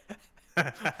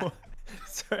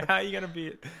 So how are you gonna be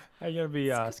That's a good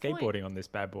point. skateboarding on this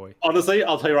bad boy? Honestly,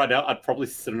 I'll tell you right now. I'd probably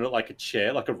sit in it like a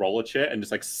chair, like a roller chair, and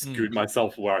just like scoot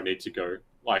myself where I need to go.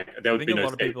 Like there I would think be a no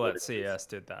lot of people at skateboarding. CES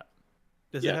did that.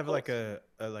 Does Yeah, it of have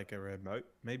like a remote?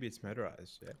 Maybe it's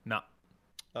motorized. Yeah. No,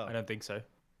 Oh. I don't think so.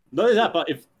 Not only that, but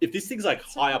if this thing's like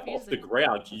So high up off the confusing.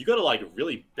 ground, you got to like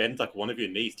really bend like one of your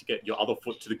knees to get your other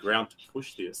foot to the ground to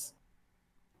push this.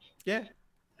 Yeah.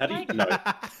 How do you Like- know?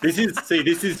 This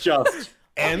is just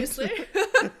Obviously.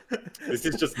 this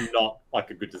is just not like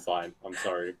a good design. I'm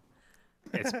sorry,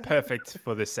 It's perfect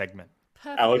for this segment.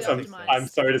 Perfectly Alex. optimized. I'm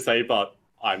sorry to say, but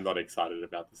I'm not excited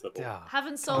about this at all. Yeah.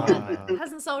 Haven't sold it.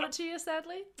 Hasn't sold it to you,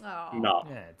 sadly. Oh. No.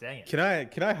 Yeah, dang it. Can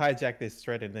I hijack this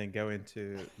thread and then go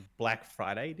into Black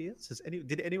Friday deals?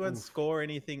 Did anyone score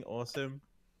anything awesome?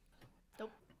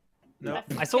 Nope. No.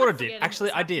 I sort of did. Forgetting Actually,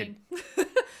 what's I did. happening.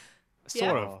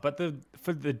 Sort Yeah. of, but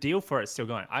the deal for it's still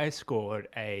going. I scored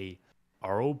a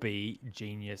Oral-B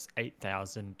Genius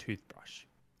 8000 toothbrush.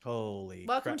 Holy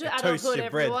Welcome crap. to Toast adulthood,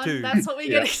 your bread everyone. too. That's what we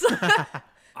Yeah. get excited.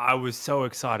 I was so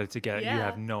excited to get it. You Yeah.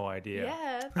 have no idea.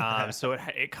 Yeah. So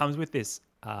it comes with this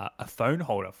a phone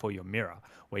holder for your mirror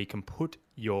where you can put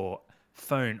your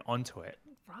phone onto it,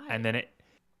 Right. and then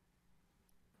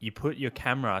you put your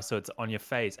camera so it's on your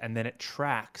face, and then it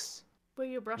tracks Where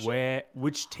you're brushing.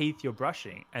 which teeth you're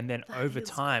brushing, and then That over is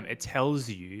time cool. it tells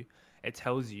you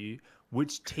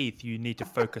which teeth you need to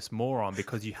focus more on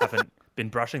because you haven't been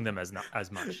brushing them as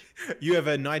much. You have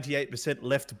a 98%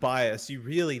 left bias. You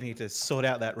really need to sort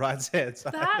out that right hand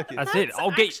side. That's it.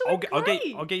 I'll get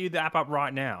great. I'll get you the app up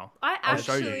right now. I'll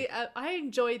show you. actually, I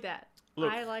enjoy that.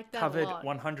 Look, I like that covered a lot.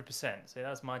 100%. So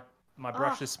that's my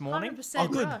brush this morning. 100% Oh,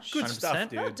 good, brush. good stuff, 100%.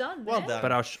 dude. Well done, Well man. done.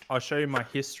 But I'll show you my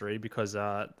history because the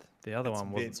other That's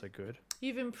one wasn't big. so good.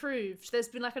 You've improved. There's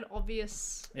been like an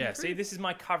obvious. Yeah, see, this is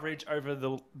my coverage over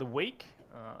the week.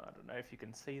 I don't know if you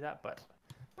can see that, but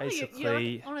Oh, basically you're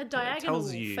like on a it diagonal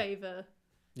tells you. favor.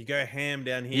 You go ham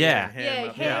down here. Yeah. and ham Yeah,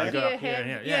 up ham Yeah, I there. got here, up here and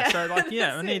hand- here. Yeah, yeah. so like, yeah,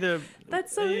 I That's need it. to,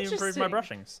 That's so I need to improve my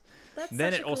interesting. brushings. That's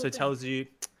Then such it a also cool thing. tells you,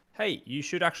 hey, you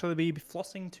should actually be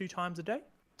flossing 2 times a day,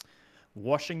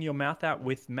 washing your mouth out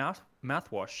with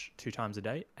mouthwash 2 times a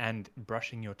day, and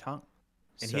brushing your tongue.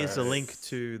 And So- here's a link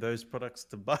to those products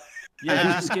to buy. Yeah,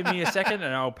 just give me a second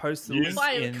and I'll post the Use- link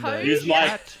Buy a in code? the Use my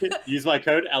chat. use my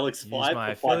code Use Alex5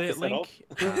 my for affiliate 5% off.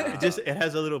 link. It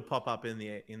has a little pop up in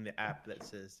the app that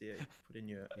says, yeah, put in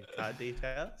your card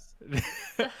details.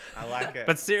 I like it.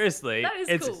 But seriously, That is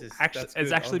it's cool. actually That's it's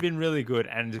good. actually been really good,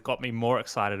 and it got me more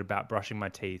excited about brushing my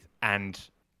teeth and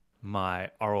my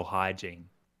oral hygiene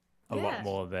a Yeah. lot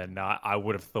more than I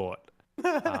would have thought.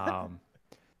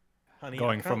 Honey, I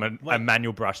Going from can't a wait.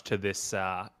 manual brush to this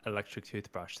electric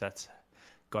toothbrush that's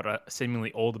got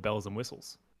seemingly all the bells and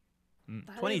whistles. That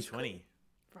is 2020.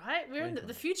 cool. Right? We're in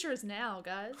the future is now,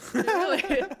 guys. It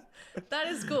really- that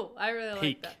is cool. I really like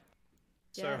Peak. that.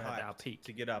 So Yeah. At our hyped peak.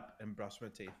 to get up and brush my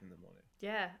teeth in the morning.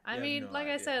 Yeah. I have mean, no like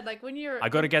I idea. said, like when you're I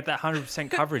got to get that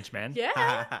 100% coverage, man.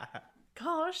 Yeah.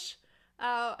 Gosh.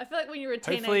 I feel like when you're a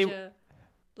Hopefully- teenager,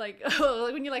 like,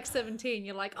 like when you're like 17,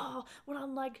 you're like, oh, when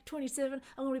I'm like 27,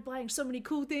 I'm gonna be buying so many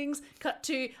cool things. Cut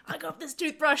to, I got this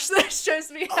toothbrush that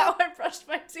shows me how I brushed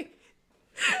my teeth.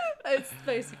 It's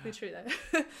basically true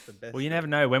though. The best Well, you never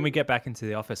know. When we get back into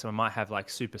the office, I might have like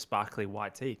super sparkly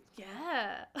white teeth.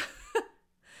 Yeah.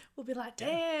 We'll be like,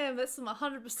 damn, that's some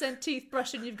 100% teeth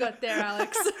brushing you've got there,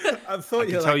 Alex. I thought I you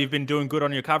can were tell like, you've been doing good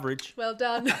on your coverage. Well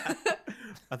done.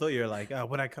 I thought you were like, oh,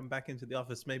 when I come back into the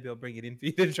office, maybe I'll bring it in for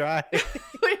you to try.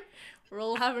 We're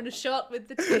all having a shot with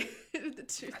the tooth. With the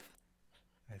tooth.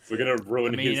 We're gonna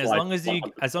ruin I mean, his as life long as you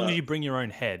 100%. bring your own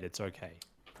head, it's okay.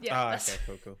 Yeah. Oh, that's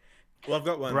okay, cool. Well, I've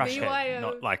got one. Brush head, BYO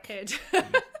not like head.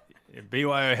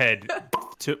 BYO head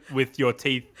with your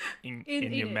teeth in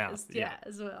in your ears, mouth. yeah,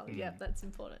 as well. Yeah, that's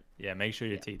important. Yeah, make sure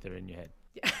your teeth are in your head.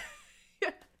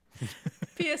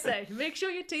 PSA: make sure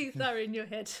your teeth are in your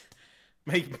head.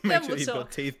 Make Then sure we'll you've talk.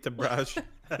 got teeth to brush.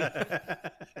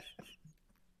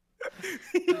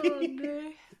 Oh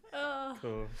no. Oh.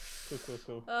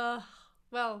 Cool.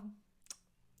 Well,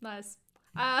 Nice.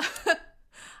 I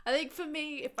think for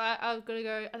me, if I'm gonna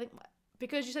go, I think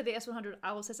because you said the S100,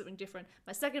 I will say something different.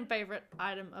 My second favorite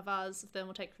item of ours,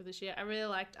 Thermaltake for this year, I really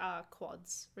liked our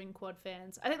quads, ring quad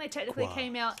fans. I think they technically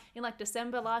came out in like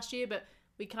December last year, but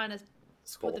we kind of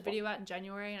put the video out in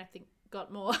January, and I think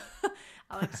got more.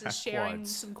 Alex is sharing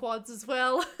some quads as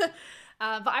well.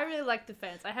 But I really like the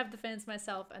fans. I have the fans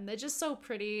myself, and they're just so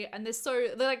pretty, and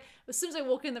they're like, as soon as I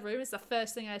walk in the room, it's the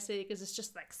first thing I see because it's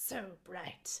just like so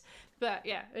bright. But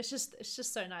yeah, it's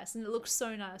just so nice, and it looks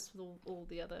so nice with all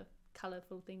the other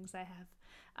colorful things I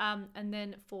have. And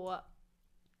then for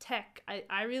tech,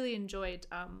 I really enjoyed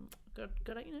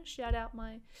gotta shout out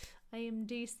my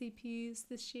AMD CPUs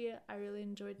this year. I really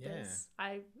enjoyed those.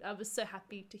 I was so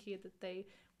happy to hear that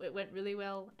it went really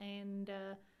well, and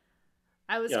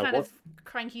I was kind of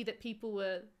cranky that people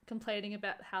were complaining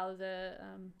about how the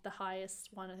highest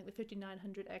one, I think the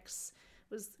 5900X,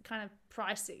 was kind of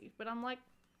pricey. But I'm like,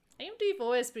 AMD have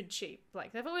always been cheap.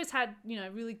 Like, they've always had,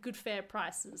 really good fair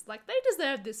prices. Like, they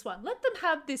deserve this one. Let them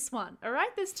have this one, all right?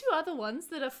 There's 2 other ones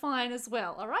that are fine as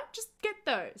well, all right? Just get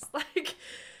those. Like,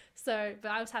 so,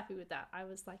 but I was happy with that. I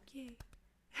was like, yay.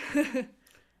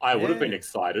 I would have been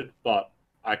excited, but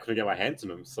I couldn't get my hands on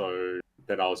them. So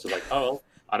then I was just like, oh, well,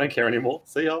 I don't care anymore.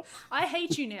 See ya. I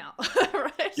hate you now,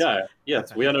 right? Yeah,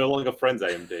 yes, we are no longer friends,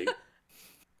 AMD.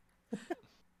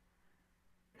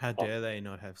 How dare they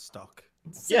not have stock?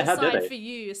 Set how dare aside they? for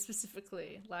you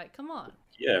specifically. Like, come on.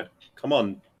 Yeah, come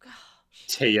on,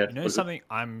 Tia. You know something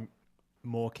I'm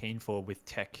more keen for with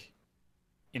tech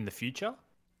in the future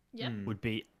Yep. would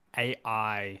be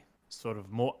AI, sort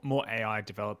of more AI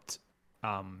developed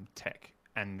tech.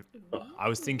 And I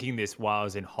was thinking this while I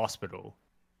was in hospital.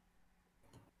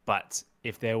 But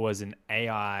if there was an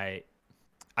AI,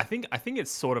 I think it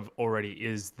sort of already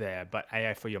is there, but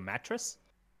AI for your mattress,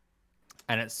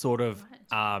 and it sort of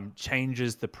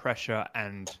changes the pressure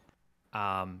and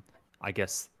I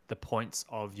guess the points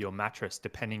of your mattress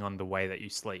depending on the way that you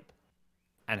sleep,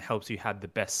 and helps you have the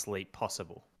best sleep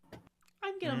possible. I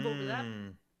can get on board with that.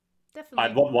 Definitely.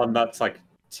 I'd want one that's like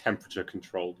temperature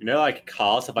controlled. Like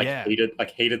cars have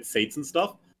heated seats and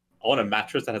stuff. I want a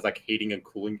mattress that has like heating and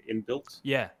cooling inbuilt.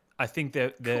 Yeah, I think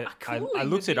I Cooling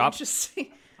looked would it be up.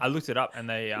 interesting. I looked it up, and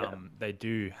they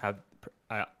do have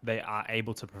they are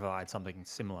able to provide something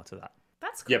similar to that.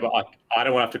 That's cool. Yeah, but I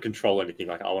don't want to have to control anything.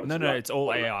 Like I want. No, it's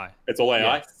all AI. It's all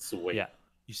AI. Yeah. Sweet. Yeah.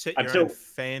 You set your Until- own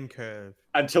fan curve.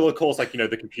 Until of course, like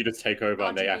the computers take over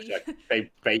and they RGB. actually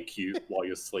they bake you while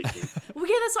you're sleeping. Well,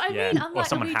 yeah, that's what I Yeah, mean. I'm or like,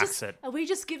 someone hacks it. Are we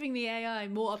just giving the AI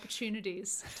more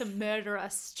opportunities to murder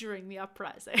us during the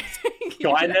uprising?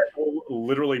 Skynet will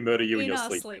literally murder you in your our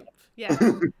sleep. Yeah.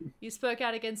 You spoke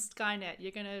out against Skynet.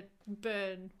 You're gonna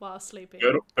burn while sleeping.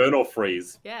 Burn or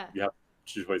freeze. Yeah, You have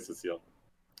two choices here.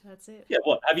 that's it. Yeah,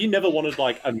 what? Have you never wanted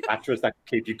like a mattress that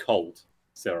can keep you cold,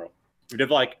 Sarah? You've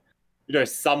never like,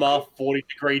 summer,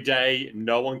 40-degree day,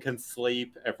 no one can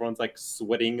sleep, everyone's like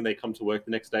sweating, and they come to work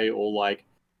the next day all like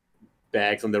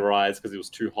bags on their eyes because it was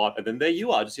too hot, and then there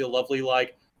you are, just your lovely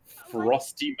like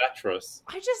frosty mattress.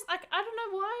 I just like, I don't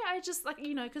know why. I just like,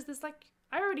 because there's like,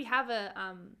 I already have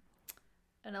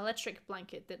an electric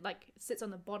blanket that like sits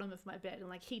on the bottom of my bed and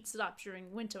like heats it up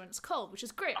during winter when it's cold, which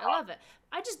is great. I love it.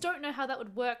 I just don't know how that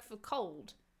would work for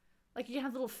cold. Like, you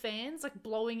have little fans like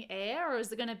blowing air, or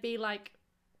is it going to be like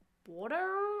water?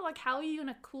 Like, how are you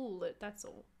going to cool it? That's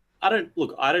all. I don't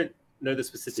know the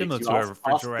specifics. Similar You to a ask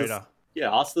refrigerator.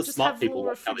 ask the Just smart have a people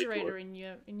little how they do refrigerator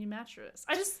it. in your mattress.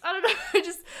 I don't know.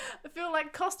 I feel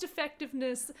like cost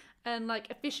effectiveness and like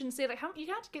efficiency. Like, you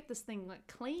have to get this thing like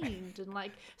cleaned and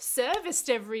like serviced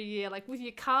every year. Like with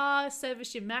your car,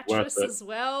 service your mattress it. as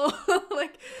well.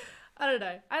 Like, I don't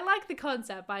know. I like the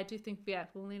concept, but I do think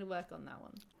we'll need to work on that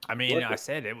one. I mean, Worth I it.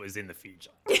 said it was in the future.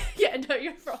 Yeah, no,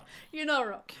 you're wrong. You're not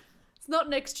wrong. It's not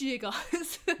next year,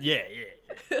 guys. Yeah.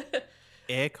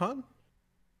 Aircon?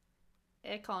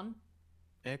 Aircon.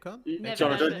 Aircon? Never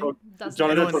John, heard of it. Doesn't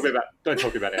John, don't exist.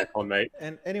 talk about aircon, mate.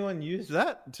 And anyone use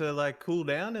that to like cool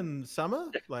down in summer?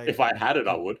 Like, If I had it,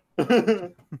 I would.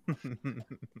 But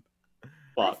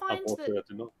find unfortunately, I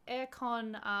do not.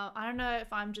 Aircon, I don't know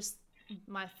if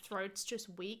my throat's just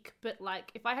weak, but like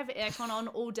if I have aircon on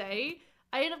all day,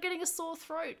 I end up getting a sore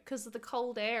throat because the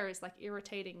cold air is like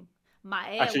irritating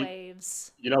my Actually,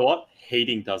 airwaves. You know what?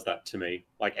 Heating does that to me.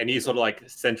 Like any sort of like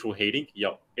central heating,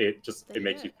 it There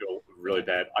makes you you feel really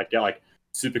bad. I get like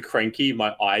super cranky,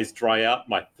 my eyes dry out,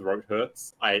 my throat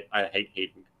hurts. I hate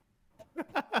heating.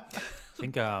 I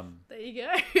think There you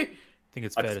go. think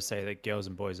it's fair to say that girls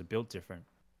and boys are built different.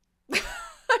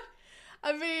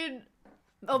 I mean,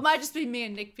 it might just be me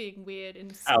and Nick being weird.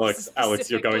 Alex,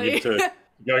 you're going into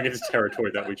going into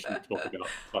territory that we shouldn't talk about.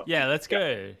 But Yeah, let's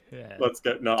go. Yeah. let's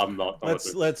go. No, I'm not. I'm not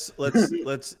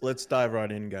doing Let's dive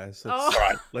right in, guys.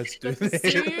 Oh. Let's do this.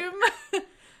 Assume.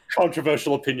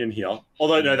 controversial opinion here.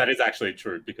 Although no, that is actually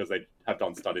true because they have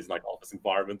done studies in like office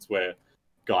environments where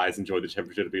guys enjoy the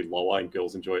temperature to be lower and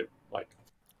girls enjoy it like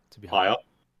To be higher.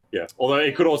 Yeah. Although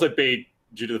it could also be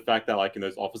due to the fact that like in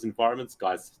those office environments,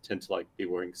 guys tend to like be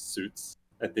wearing suits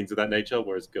and things of that nature,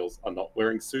 whereas girls are not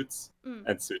wearing suits,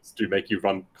 and suits do make you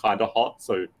run kind of hot.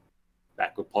 So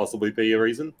that could possibly be a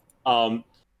reason. But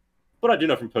I do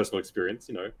know from personal experience,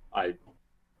 you know,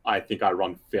 I think I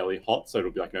run fairly hot, so it'll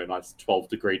be like a nice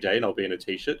 12-degree day, and I'll be in a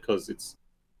t-shirt because it's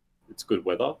good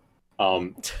weather.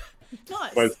 Nice.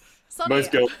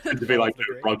 Most girls tend to be like 12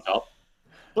 degrees. rugged up,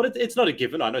 but it's not a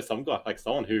given. I know some guy, like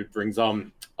someone who brings a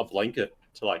blanket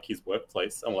to like his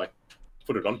workplace and like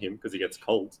put it on him because he gets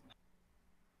cold.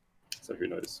 So who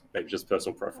knows? Maybe just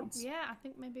personal preference. Yeah, I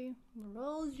think maybe we're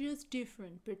all just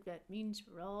different, but that means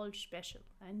we're all special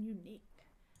and unique.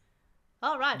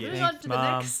 All right, Yeah. moving on Thanks, to the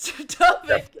Mom. next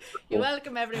topic. You're Cool.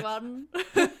 welcome, everyone.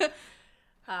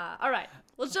 All right,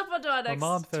 let's jump on to our next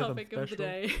mom says I'm topic of the special.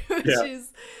 day, which Yeah.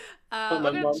 is Oh, we're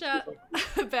my going mom to says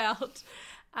chat about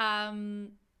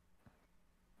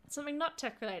something not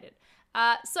tech related.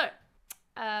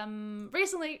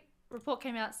 Recently, a report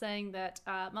came out saying that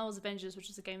Marvel's Avengers, which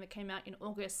is a game that came out in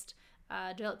August,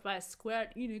 developed by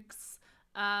Square Enix,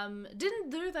 didn't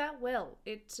do that well.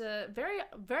 It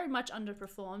very much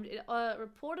underperformed. It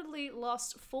reportedly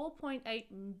lost $4.8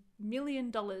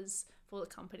 million for the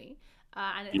company,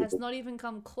 and it has not even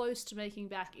come close to making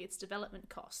back its development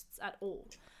costs at all.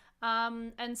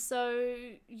 And so,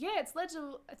 yeah, it's led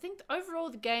to, I think, overall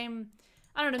the game,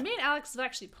 I don't know, me and Alex have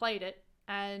actually played it,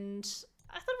 and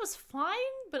I thought it was fine,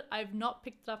 but I've not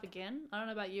picked it up again. I don't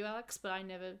know about you, Alex, but I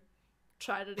never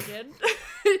tried it again.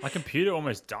 My computer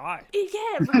almost died.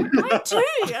 Yeah, mine too.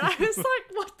 And I was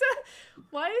like,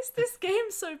 why is this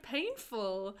game so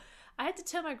painful? I had to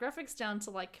turn my graphics down to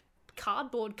like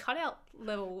cardboard cutout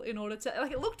level in order to,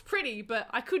 like, it looked pretty, but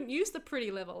I couldn't use the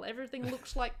pretty level. Everything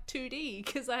looked like 2D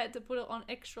because I had to put it on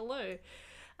extra low.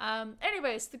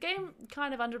 Anyways, the game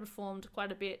kind of underperformed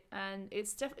quite a bit, and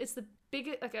it's the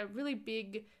big, like a really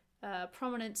big,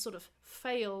 prominent sort of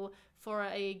fail for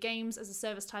a games as a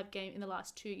service type game in the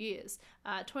last 2 years.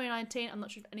 2019, I'm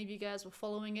not sure if any of you guys were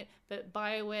following it, but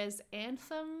BioWare's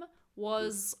Anthem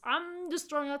was, I'm just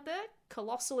throwing out there,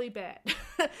 colossally bad.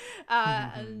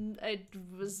 And it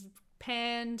was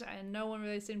panned and no one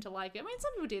really seemed to like it. I mean,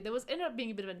 some people did. There ended up being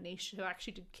a bit of a niche who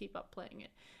actually did keep up playing it.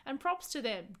 And props to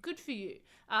them. Good for you.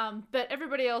 But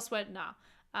everybody else went, nah.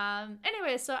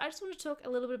 Anyway, so I just want to talk a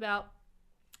little bit about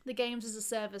the games as a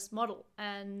service model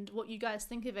and what you guys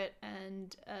think of it,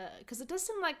 and because it does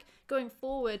seem like going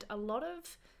forward a lot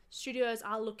of studios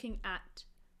are looking at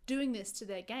doing this to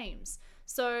their games.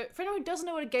 So for anyone who doesn't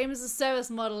know what a game as a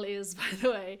service model is, by the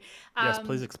way, Yes,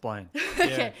 please explain.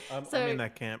 okay, Yeah, I'm so in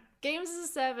that camp. games as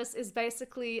a service is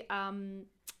basically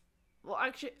well,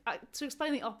 actually, to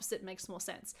explain the opposite makes more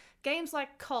sense. Games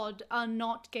like COD are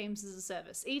not games as a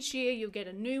service. Each year you'll get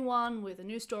a new one with a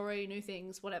new story, new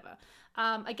things, whatever.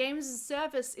 A game as a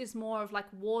service is more of like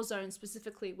Warzone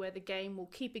specifically, where the game will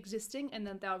keep existing and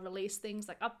then they'll release things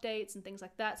like updates and things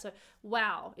like that. So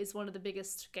WoW is one of the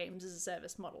biggest games as a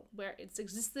service model, where it's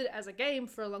existed as a game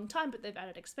for a long time, but they've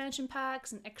added expansion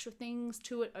packs and extra things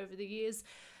to it over the years.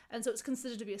 And so it's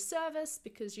considered to be a service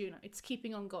because, you know, it's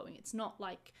keeping on going. It's not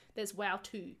like there's WoW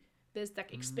 2. There's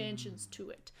like expansions to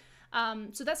it.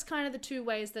 So that's kind of the two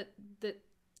ways that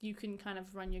you can kind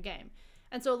of run your game.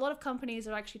 And so a lot of companies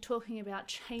are actually talking about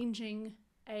changing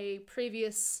a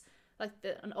previous, like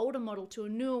an older model to a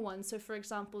newer one. So for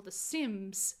example, The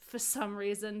Sims, for some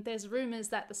reason, there's rumors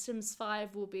that The Sims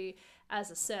 5 will be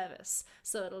as a service.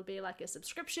 So it'll be like a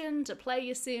subscription to play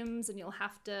your Sims, and you'll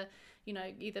have to, you know,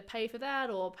 either pay for that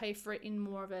or pay for it in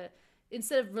more of a,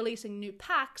 instead of releasing new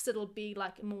packs, it'll be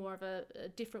like more of a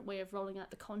different way of rolling out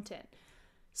the content.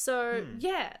 So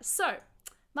yeah, so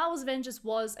Marvel's Avengers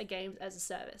was a game as a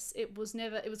service. It was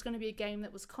going to be a game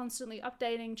that was constantly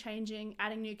updating, changing,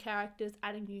 adding new characters,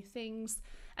 adding new things.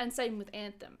 And same with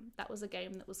Anthem. That was a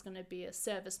game that was going to be a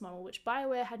service model, which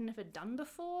BioWare had never done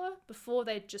before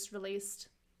they'd just released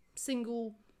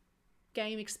single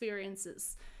game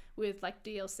experiences with like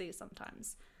DLC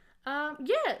sometimes.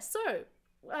 So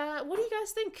what do you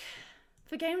guys think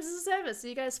for games as a service? Are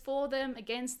you guys for them,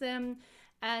 against them?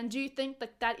 And do you think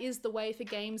that that is the way for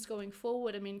games going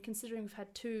forward? I mean, considering we've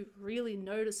had two really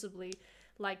noticeably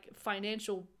like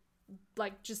financial,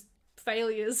 like just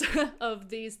failures of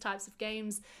these types of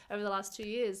games over the last 2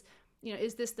 years,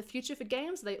 is this the future for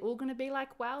games? Are they all going to be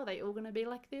like WoW? Are they all going to be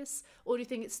like this? Or do you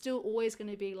think it's still always going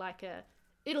to be like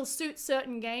it'll suit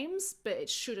certain games, but it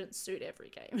shouldn't suit every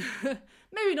game?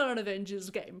 Maybe not an Avengers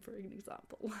game, for an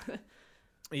example.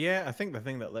 Yeah, I think the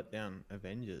thing that let down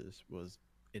Avengers was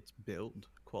its build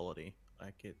quality.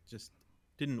 Like, it just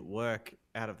didn't work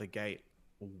out of the gate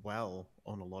well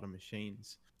on a lot of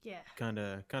machines. Yeah. Kind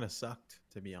of sucked,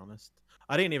 to be honest.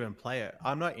 I didn't even play it.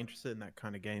 I'm not interested in that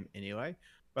kind of game anyway.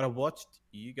 But I watched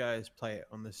you guys play it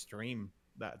on the stream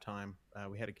that time.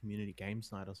 We had a community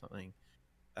games night or something,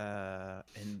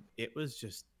 and it was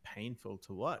just painful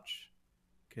to watch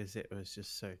because it was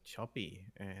just so choppy,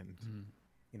 and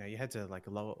you had to like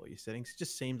lower all your settings. It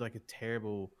just seemed like a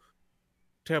terrible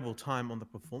time on the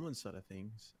performance side of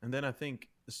things. And then I think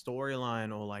the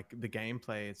storyline or like the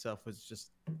gameplay itself was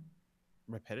just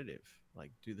repetitive.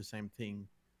 Like, do the same thing.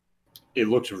 It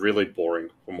looked really boring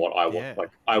from what I watched. Yeah.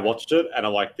 Like, I watched it and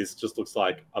I'm like, this just looks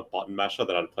like a button masher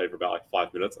that I'd play for about like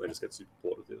 5 minutes and then just get super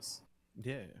bored of this.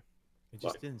 Yeah, it just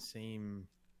Like- didn't seem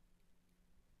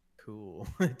cool.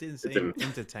 It didn't seem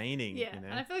entertaining. Yeah,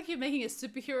 and I feel like you're making a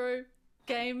superhero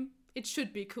game. It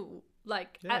should be cool.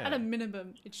 Like, at Yeah. a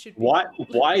minimum, it should be Why cool.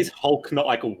 why is Hulk not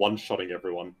like one-shotting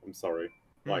everyone? I'm sorry.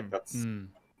 Like, Hmm. that's, you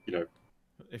know,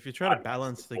 If you try to I'm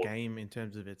balance the bored. game in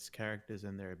terms of its characters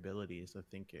and their abilities, I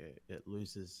think it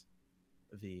loses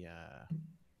the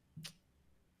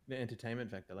entertainment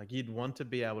factor. Like, you'd want to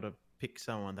be able to pick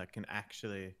someone that can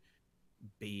actually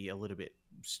be a little bit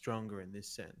stronger in this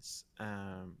sense,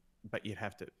 but you'd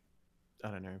have to,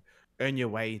 I don't know, earn your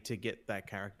way to get that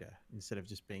character instead of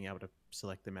just being able to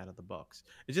select them out of the box.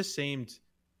 It just seemed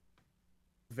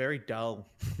very dull,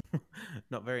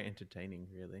 not very entertaining,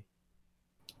 really.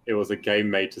 it was a game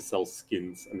made to sell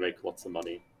skins and make lots of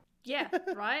money. Yeah,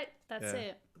 right? That's Yeah.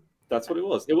 it. That's what it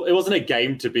was. It wasn't a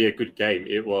game to be a good game.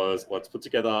 It was, let's put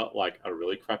together like a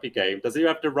really crappy game. Does it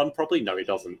have to run properly? No, it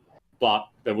doesn't. But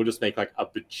then we'll just make like a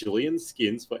bajillion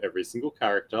skins for every single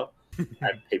character,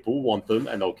 and people want them,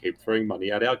 and they'll keep throwing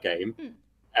money at our game,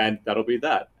 and that'll be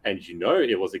that. And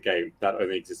it was a game that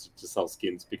only existed to sell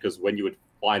skins, because when you would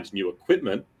find new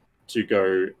equipment to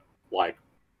go like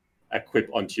equip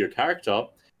onto your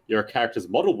character's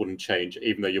model wouldn't change,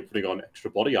 even though you're putting on extra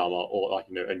body armor or like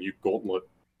a new gauntlet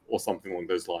or something along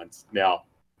those lines. Now,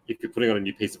 if you're putting on a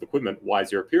new piece of equipment, why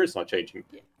is your appearance not changing?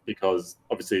 Yeah. Because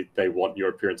obviously they want your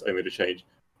appearance only to change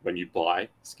when you buy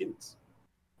skins.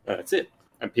 That's it.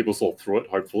 And people saw through it.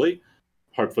 Hopefully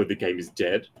the game is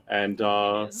dead, and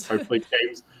is. hopefully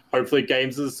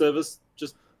games as a service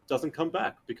just doesn't come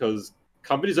back, because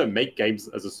companies don't make games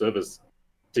as a service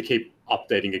to keep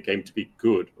updating a game to be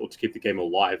good or to keep the game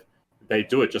alive. They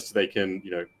do it just so they can,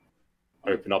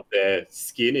 open up their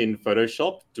skin in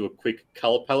Photoshop, do a quick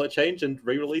color palette change, and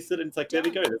re-release it. And it's like, there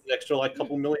we go. There's an extra like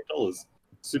couple $1 million.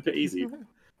 Super easy.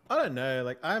 I don't know.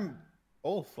 Like, I'm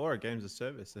all for a games of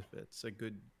service if it's a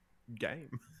good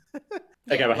game.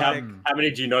 Okay, but Like- how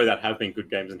many do you know that have been good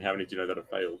games, and how many do you know that have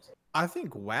failed? I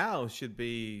think WoW should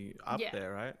be up Yeah.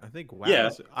 there, right? I think WoW. Yeah,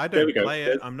 I there we don't go. play it.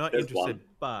 There's- I'm not there's interested. one.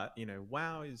 But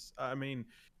WoW is. I mean,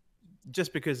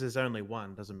 just because there's only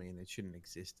one doesn't mean it shouldn't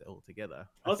exist altogether.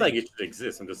 I'm not saying it should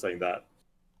exist. I'm just saying that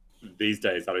these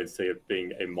days I don't see it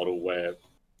being a model where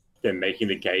they're making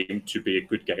the game to be a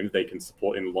good game that they can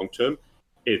support in the long term.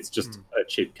 It's just a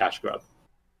cheap cash grab.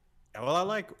 Well, I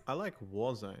like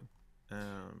Warzone.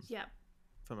 Yeah.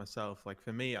 For myself, like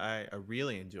for me, I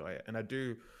really enjoy it, and I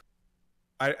do.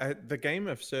 I the game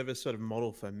of service sort of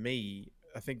model for me,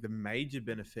 I think the major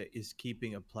benefit is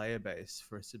keeping a player base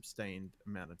for a sustained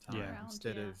amount of time Yeah.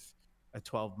 instead Around, of a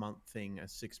 12-month thing, a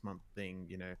 6-month thing.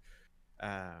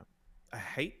 I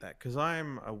hate that because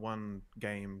I'm a one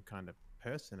game kind of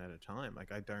person at a time.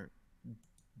 Like, I don't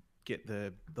get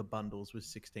the bundles with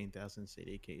 16,000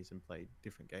 CD keys and play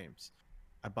different games.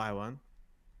 I buy one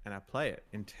and I play it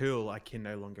until I can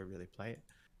no longer really play it.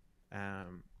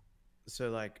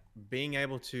 So like being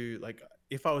able to, like,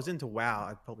 if I was into WoW,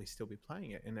 I'd probably still be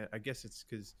playing it. And I guess it's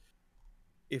because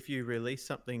if you release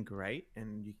something great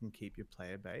and you can keep your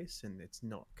player base and it's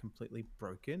not completely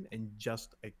broken and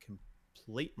just a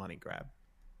complete money grab,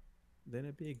 then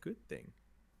it'd be a good thing.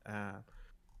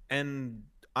 And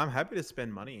I'm happy to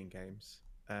spend money in games,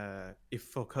 if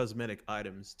for cosmetic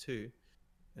items too.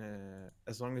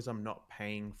 As long as I'm not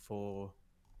paying for,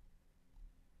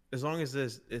 as long as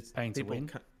it's Paying to people win?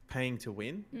 Paying to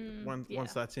win. Once yeah.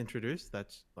 that's introduced,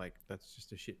 that's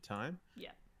just a shit time.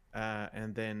 Yeah.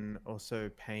 And then also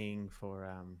paying for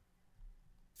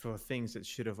things that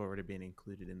should have already been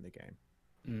included in the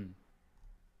game.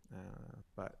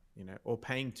 But or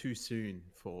paying too soon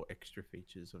for extra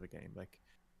features of a game. Like,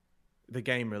 the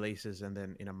game releases and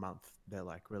then in a month they're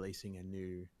like releasing a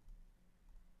new,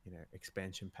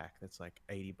 expansion pack that's like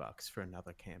 $80 for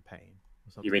another campaign.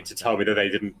 Or something You mean like to that. tell me that they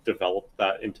didn't develop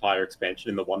that entire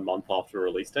expansion in the 1 month after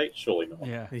release date? Surely not.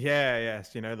 Yeah. Yeah,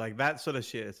 yes, like that sort of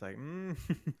shit. It's like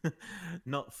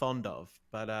not fond of,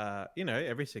 but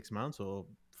every 6 months or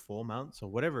 4 months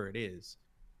or whatever it is,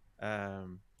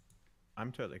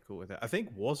 I'm totally cool with it. I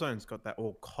think Warzone's got that,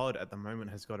 or COD at the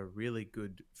moment has got a really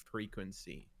good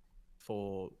frequency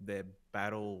for their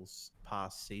battles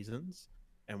past seasons,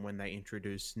 and when they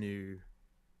introduce new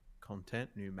content,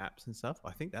 new maps and stuff.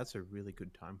 I think that's a really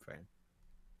good time frame.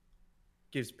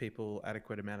 Gives people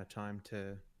adequate amount of time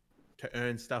to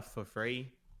earn stuff for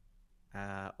free,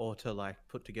 or to like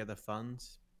put together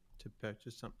funds to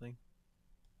purchase something.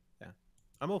 Yeah,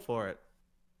 I'm all for it.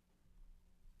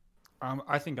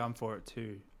 I think I'm for it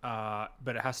too,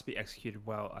 but it has to be executed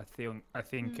well. I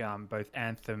think both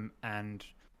Anthem and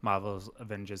Marvel's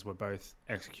Avengers were both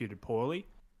executed poorly.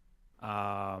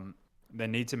 They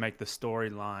need to make the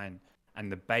storyline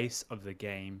and the base of the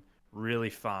game really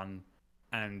fun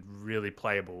and really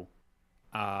playable.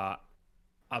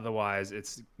 Otherwise,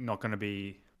 it's not going to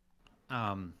be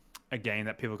a game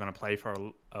that people are going to play for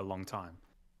a long time.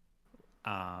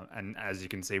 And as you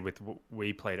can see,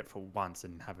 we played it for once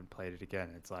and haven't played it again.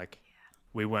 It's like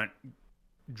we weren't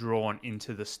drawn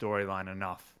into the storyline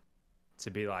enough to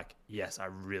be like, yes, I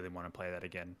really want to play that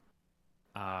again.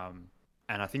 And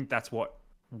I think that's what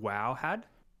WoW had,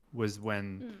 was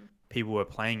when people were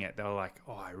playing it, they were like,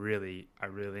 oh, I really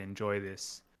enjoy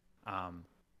this.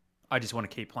 I just want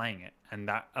to keep playing it. And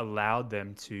that allowed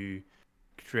them to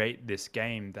create this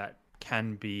game that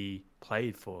can be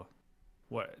played for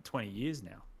 20 years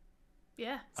now.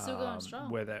 Yeah, still going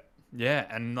strong.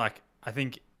 And like I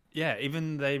think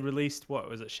even they released, what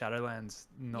was it, Shadowlands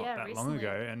not that long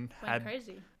ago, and had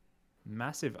crazy.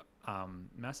 massive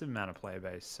amount of player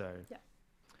base. So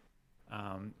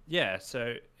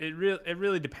so it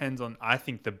really depends on, I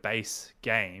think, the base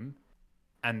game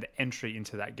and the entry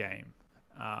into that game,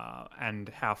 and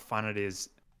how fun it is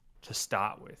to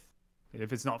start with.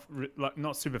 If it's not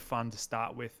super fun to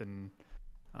start with and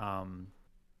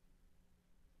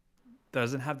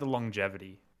doesn't have the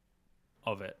longevity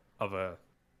of a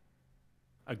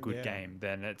good game,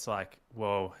 then it's like,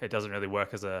 well, it doesn't really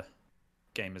work as a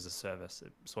game as a service.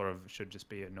 It sort of should just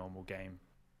be a normal game.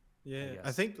 Yeah,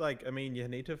 I think you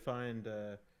need to find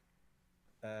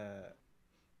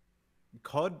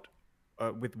COD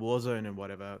with Warzone and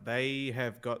whatever. They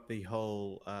have got the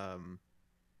whole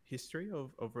history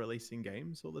of releasing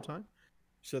games all the time,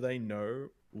 so they know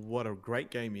what a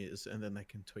great game is, and then they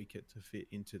can tweak it to fit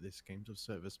into this games of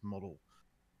service model.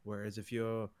 Whereas if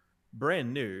you're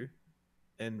brand new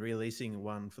and releasing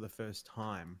one for the first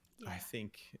time, I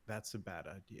think that's a bad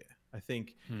idea. I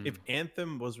think if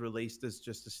Anthem was released as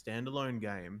just a standalone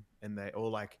game, and they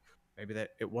all maybe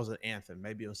that it wasn't Anthem,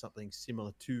 maybe it was something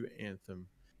similar to Anthem,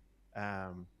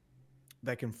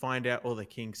 they can find out all the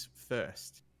kinks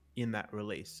first in that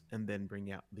release and then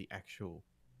bring out the actual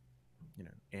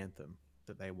Anthem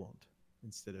that they want,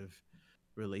 instead of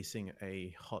releasing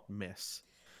a hot mess.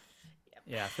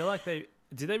 I feel like did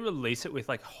they release it with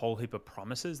like a whole heap of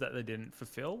promises that they didn't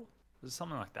fulfill? Was it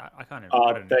something like that? I can't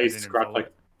even.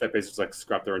 They basically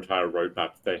scrapped their entire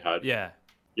roadmap they had. Yeah.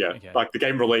 Okay. Like the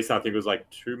game release, I think it was like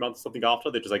 2 months something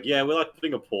after. They're just like, we're like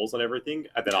putting a pause on everything,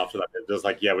 and then after that, they're just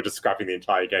like, we're just scrapping the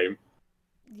entire game.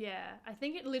 Yeah, I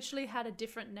think it literally had a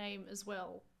different name as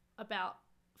well,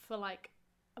 for like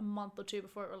a month or two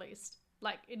before it released.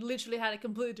 Like, it literally had a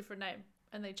completely different name,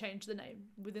 and they changed the name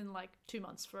within like 2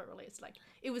 months before it released. Like,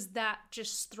 it was that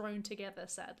just thrown together,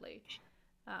 sadly,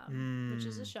 which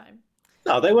is a shame.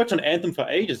 No, they worked on Anthem for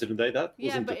ages, didn't they? That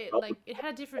but it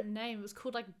had a different name. It was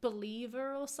called like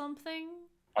Believer or something.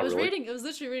 I was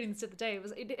literally reading this the other day.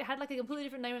 It had like a completely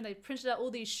different name, and they printed out all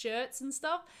these shirts and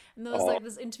stuff. And there was like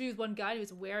this interview with one guy who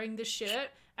was wearing this shirt,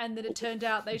 and then it turned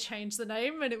out they changed the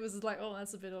name, and it was like, oh,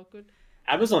 that's a bit awkward.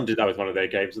 Amazon did that with one of their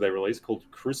games that they released called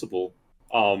Crucible,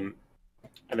 and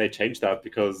they changed that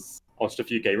because I watched a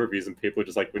few game reviews and people are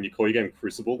just like, when you call your game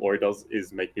Crucible, all it does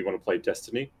is make me want to play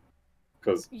Destiny,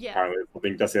 because apparently there's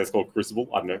something Destiny that's called Crucible.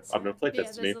 I don't know. I've never played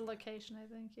Destiny. Yeah, there's a location, I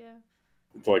think.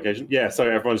 The location, so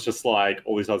everyone's just like,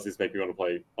 all these does is make me want to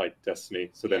play like Destiny.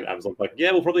 So then Amazon's like,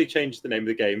 we'll probably change the name of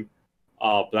the game,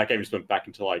 but that game just went back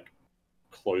into like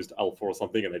closed alpha or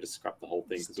something, and they just scrapped the whole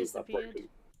thing because it was that broken.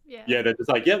 They're just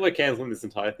like, we're canceling this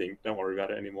entire thing. Don't worry about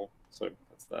it anymore. So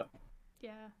that's that.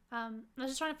 Yeah. I was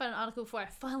just trying to find an article before I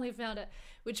finally found it,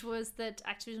 which was that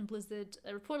Activision Blizzard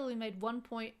reportedly made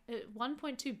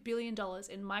 $1.2 billion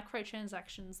in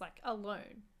microtransactions, like,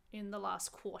 alone in the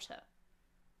last quarter.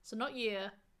 So not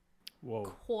year, Whoa.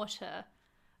 quarter,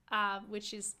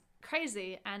 which is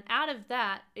crazy. And out of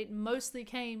that, it mostly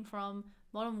came from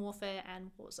Modern Warfare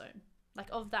and Warzone. Like,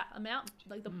 of that amount,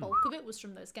 like the bulk of it was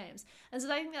from those games. And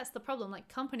so I think that's the problem. Like,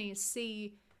 companies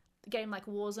see a game like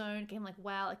Warzone, a game like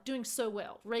WoW, like doing so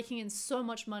well, raking in so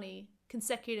much money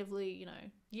consecutively, you know,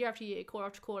 year after year, quarter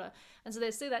after quarter. And so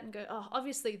they see that and go, oh,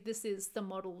 obviously this is the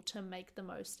model to make the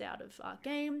most out of our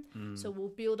game. So we'll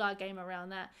build our game around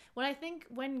that.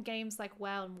 When games like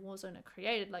WoW and Warzone are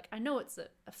created, like, I know it's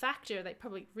a factor. They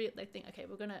probably they think, okay,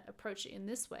 we're going to approach it in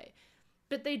this way.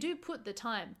 But they do put the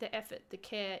time, the effort, the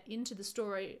care into the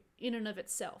story in and of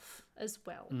itself as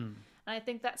well. And I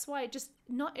think that's why just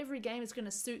not every game is going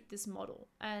to suit this model.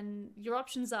 And your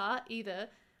options are either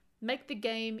make the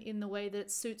game in the way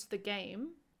that suits the game,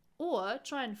 or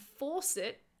try and force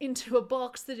it into a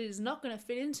box that it is not going to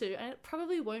fit into, and it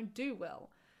probably won't do well.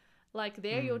 Like,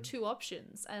 they're your two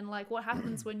options. And, like, what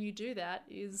happens when you do that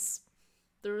is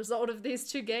the result of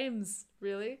these two games,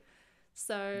 really.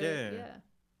 So, yeah.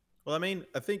 Well, I mean,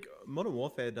 I think Modern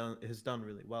Warfare has done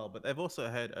really well, but they've also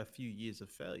had a few years of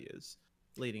failures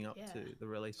leading up to the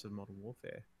release of Modern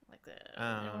Warfare. Like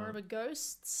remember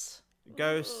Ghosts?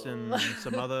 Ghosts and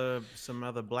some other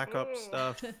Black Ops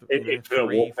stuff.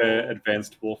 Infinite Warfare,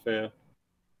 Advanced Warfare.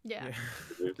 Yeah.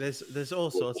 There's all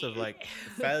sorts of like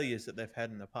failures that they've had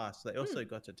in the past. They also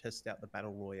got to test out the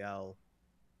Battle Royale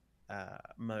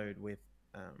mode with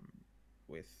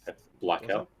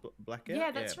Blackout. Blackout.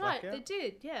 Yeah, that's right. Blackout. They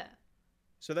did. Yeah.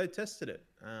 So they tested it,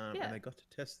 and they got to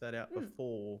test that out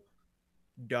before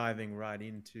diving right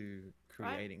into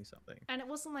creating something. And it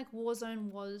wasn't like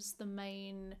Warzone was the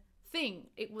main thing.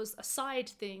 It was a side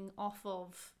thing off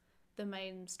of the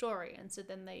main story. And so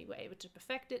then they were able to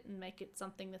perfect it and make it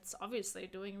something that's obviously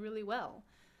doing really well.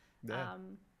 Yeah.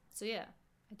 So yeah,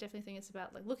 I definitely think it's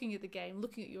about like looking at the game,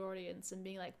 looking at your audience and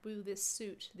being like, will this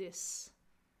suit this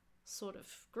sort of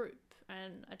group?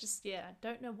 And I just, I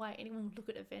don't know why anyone would look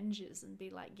at Avengers and be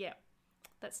like, yeah,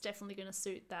 that's definitely going to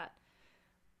suit that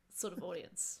sort of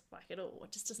audience, like, at all.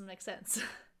 It just doesn't make sense.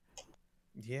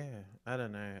 Yeah, I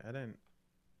don't know.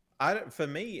 I don't. For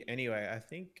me, anyway, I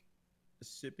think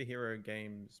superhero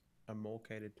games are more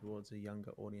catered towards a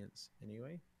younger audience,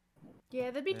 anyway.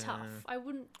 Yeah, they'd be tough. I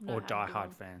wouldn't know. Or how to do diehard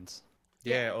them. fans.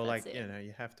 Yeah, or that's like, it.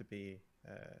 you have to be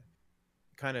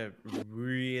kind of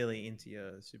really into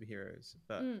your superheroes.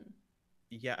 But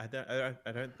yeah,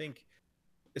 I don't think,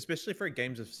 especially for a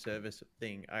games of service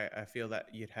thing, I feel that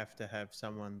you'd have to have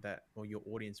someone that, or your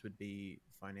audience would be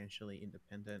financially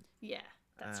independent. Yeah,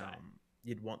 that's right.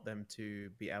 You'd want them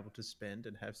to be able to spend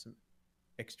and have some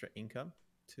extra income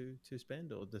to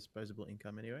spend, or disposable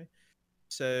income anyway.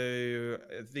 So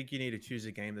I think you need to choose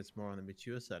a game that's more on the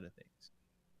mature side of things.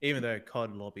 Even though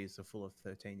COD lobbies are full of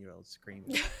 13-year-olds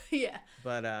screaming. Yeah.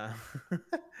 But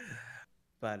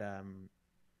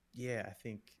yeah, I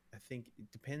think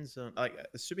it depends on, like,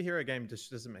 a superhero game just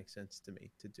doesn't make sense to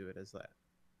me to do it as that.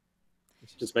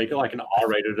 Just make it like an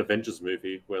R-rated Avengers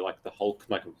movie where like the Hulk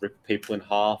can like rip people in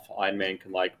half, Iron Man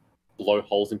can like blow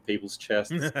holes in people's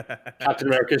chests, Captain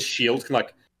America's shield can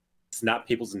like snap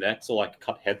people's necks or like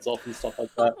cut heads off and stuff like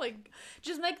that. Like,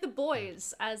 just make The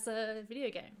Boys as a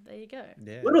video game. There you go.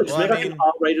 Yeah. Literally, just Well, make like an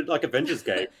R-rated like Avengers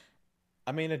game.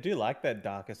 I mean, I do like that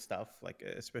darker stuff, like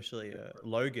especially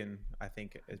Logan. I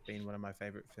think has been one of my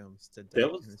favorite films to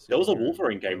date. There was a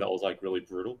Wolverine game that was like really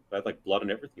brutal. They had like blood and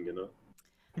everything in it.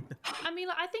 I mean,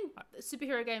 like, I think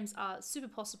superhero games are super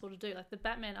possible to do. Like the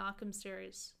Batman Arkham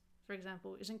series, for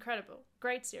example, is incredible.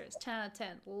 Great series, 10 out of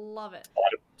 10. Love it.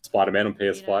 Spider-Man on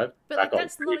PS5. You know? But like, got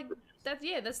that's pretty not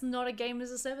that's not a game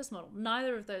as a service model.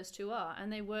 Neither of those two are,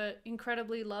 and they were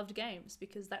incredibly loved games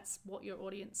because that's what your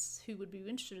audience who would be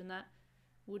interested in that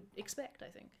would expect, I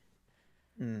think.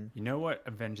 You know what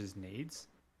Avengers needs?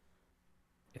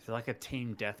 It's like a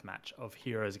team deathmatch of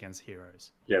heroes against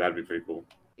heroes. Yeah, that'd be pretty cool.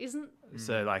 Isn't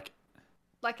So like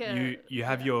a you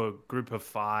have your group of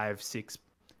 5-6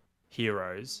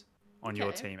 heroes on your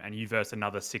Okay. team, and you verse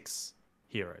another 6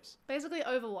 heroes, basically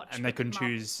Overwatch, and they but can Marvel.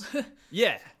 choose.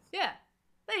 Yeah. Yeah.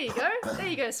 There you go. There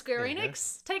you go, Square There you go.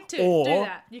 Enix. Take two. Or Do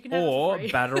that. You can have it or for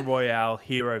free. battle royale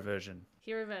hero version.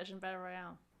 Hero version Battle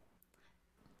Royale.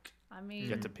 I mean, You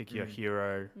get to pick your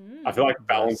hero. I feel like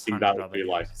balancing that 100 would be other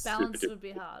like games. super balance difficult. would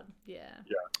be hard. Yeah.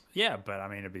 Yeah, but I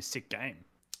mean it'd be a sick game.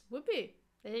 Would be.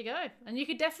 There you go. And you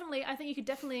could definitely, I think you could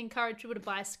definitely encourage people to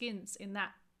buy skins in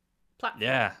that platform.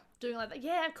 Yeah. Doing it like that.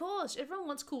 Yeah, of course. Everyone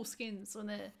wants cool skins when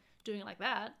they're doing it like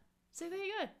that. So there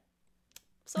you go.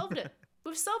 Solved it.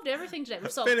 We've solved everything today.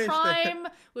 We've solved Finished it. crime.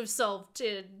 We've solved,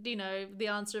 the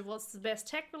answer of what's the best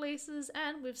tech releases,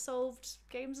 and we've solved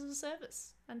games as a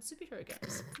service and superhero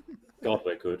games. God,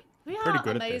 we're good. We are Pretty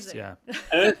good amazing. at this,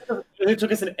 yeah. And it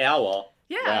took us an hour.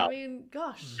 Yeah, Wow. I mean,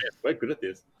 gosh. Yes, we're good at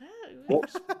this. Yeah, Well,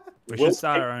 We we'll should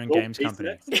start take our own World games Peace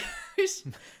company. next.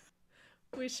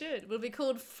 we should. We'll be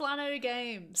called Flano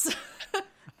Games.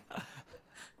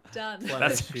 Done. Flano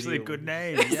That's Studio. actually a good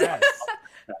name. Yes.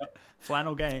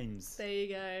 Flannel Games. There you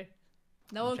go.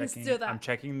 No one can Checking- steal that. I'm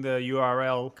checking the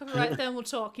URL. Copyright Thermal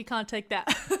Talk. You can't take that.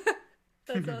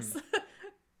 That's us.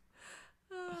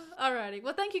 Alrighty.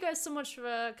 Well, thank you guys so much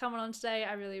for coming on today.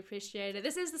 I really appreciate it.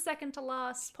 This is the second to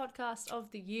last podcast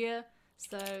of the year.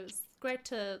 So it's great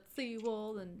to see you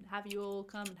all and have you all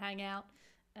come and hang out.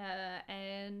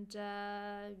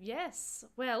 Yes.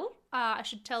 Well, I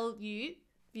should tell you,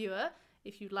 viewer,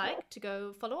 if you'd like to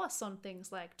go follow us on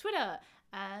things like Twitter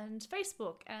and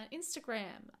Facebook and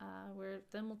Instagram, where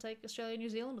Thermal Take Australia, New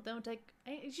Zealand, or Thermal Take,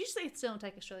 usually it's Thermal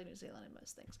Take Australia, New Zealand in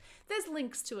most things. There's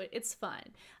links to it, it's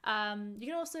fine. You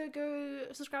can also go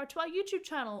subscribe to our YouTube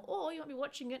channel, or you might be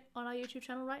watching it on our YouTube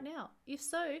channel right now. If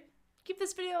so, give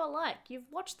this video a like. You've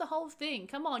watched the whole thing.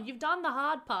 Come on, you've done the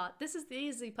hard part. This is the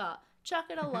easy part. Chuck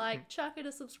it a like, chuck it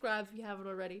a subscribe if you haven't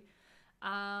already.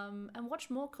 And watch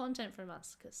more content from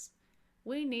us, because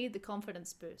we need the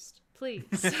confidence boost. Please.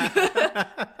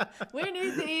 We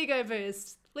need the ego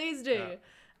boost. Please do.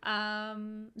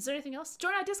 Is there anything else?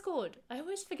 Join our Discord. I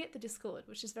always forget the Discord,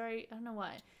 which is I don't know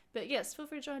why. But yes, feel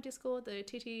free to join our Discord, the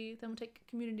TT Thermaltake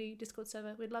Community Discord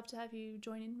server. We'd love to have you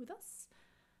join in with us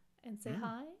and say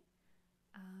hi.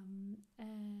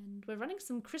 And we're running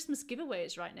some Christmas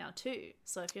giveaways right now too.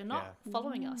 So if you're not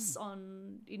following us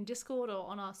in Discord or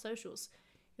on our socials,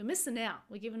 you're missing out.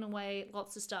 We're giving away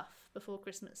lots of stuff before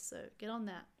Christmas, so get on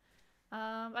that.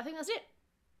 I think that's it.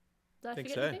 Did I Think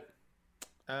forget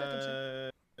so.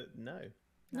 anything? No.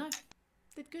 No.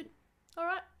 Did good. All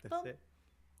right. That's Well, it.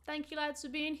 thank you, lads, for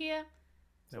being here.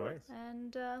 No worries.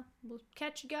 And we'll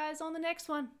catch you guys on the next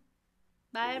one.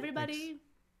 Bye, everybody.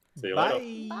 See you later.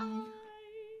 Bye. Bye.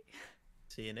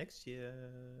 See you next year.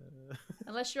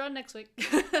 Unless you're on next week.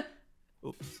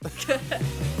 Oops.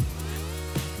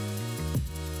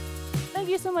 Thank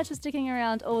you so much for sticking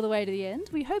around all the way to the end.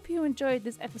 We hope you enjoyed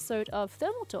this episode of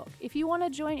Thermal Talk. If you want to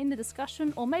join in the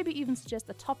discussion or maybe even suggest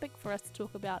a topic for us to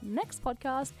talk about next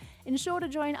podcast, ensure to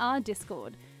join our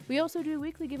Discord. We also do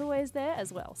weekly giveaways there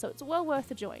as well, so it's well worth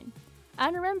a join.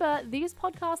 And remember, these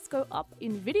podcasts go up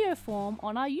in video form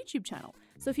on our YouTube channel.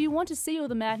 So if you want to see all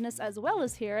the madness as well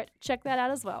as hear it, check that out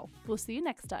as well. We'll see you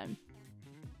next time.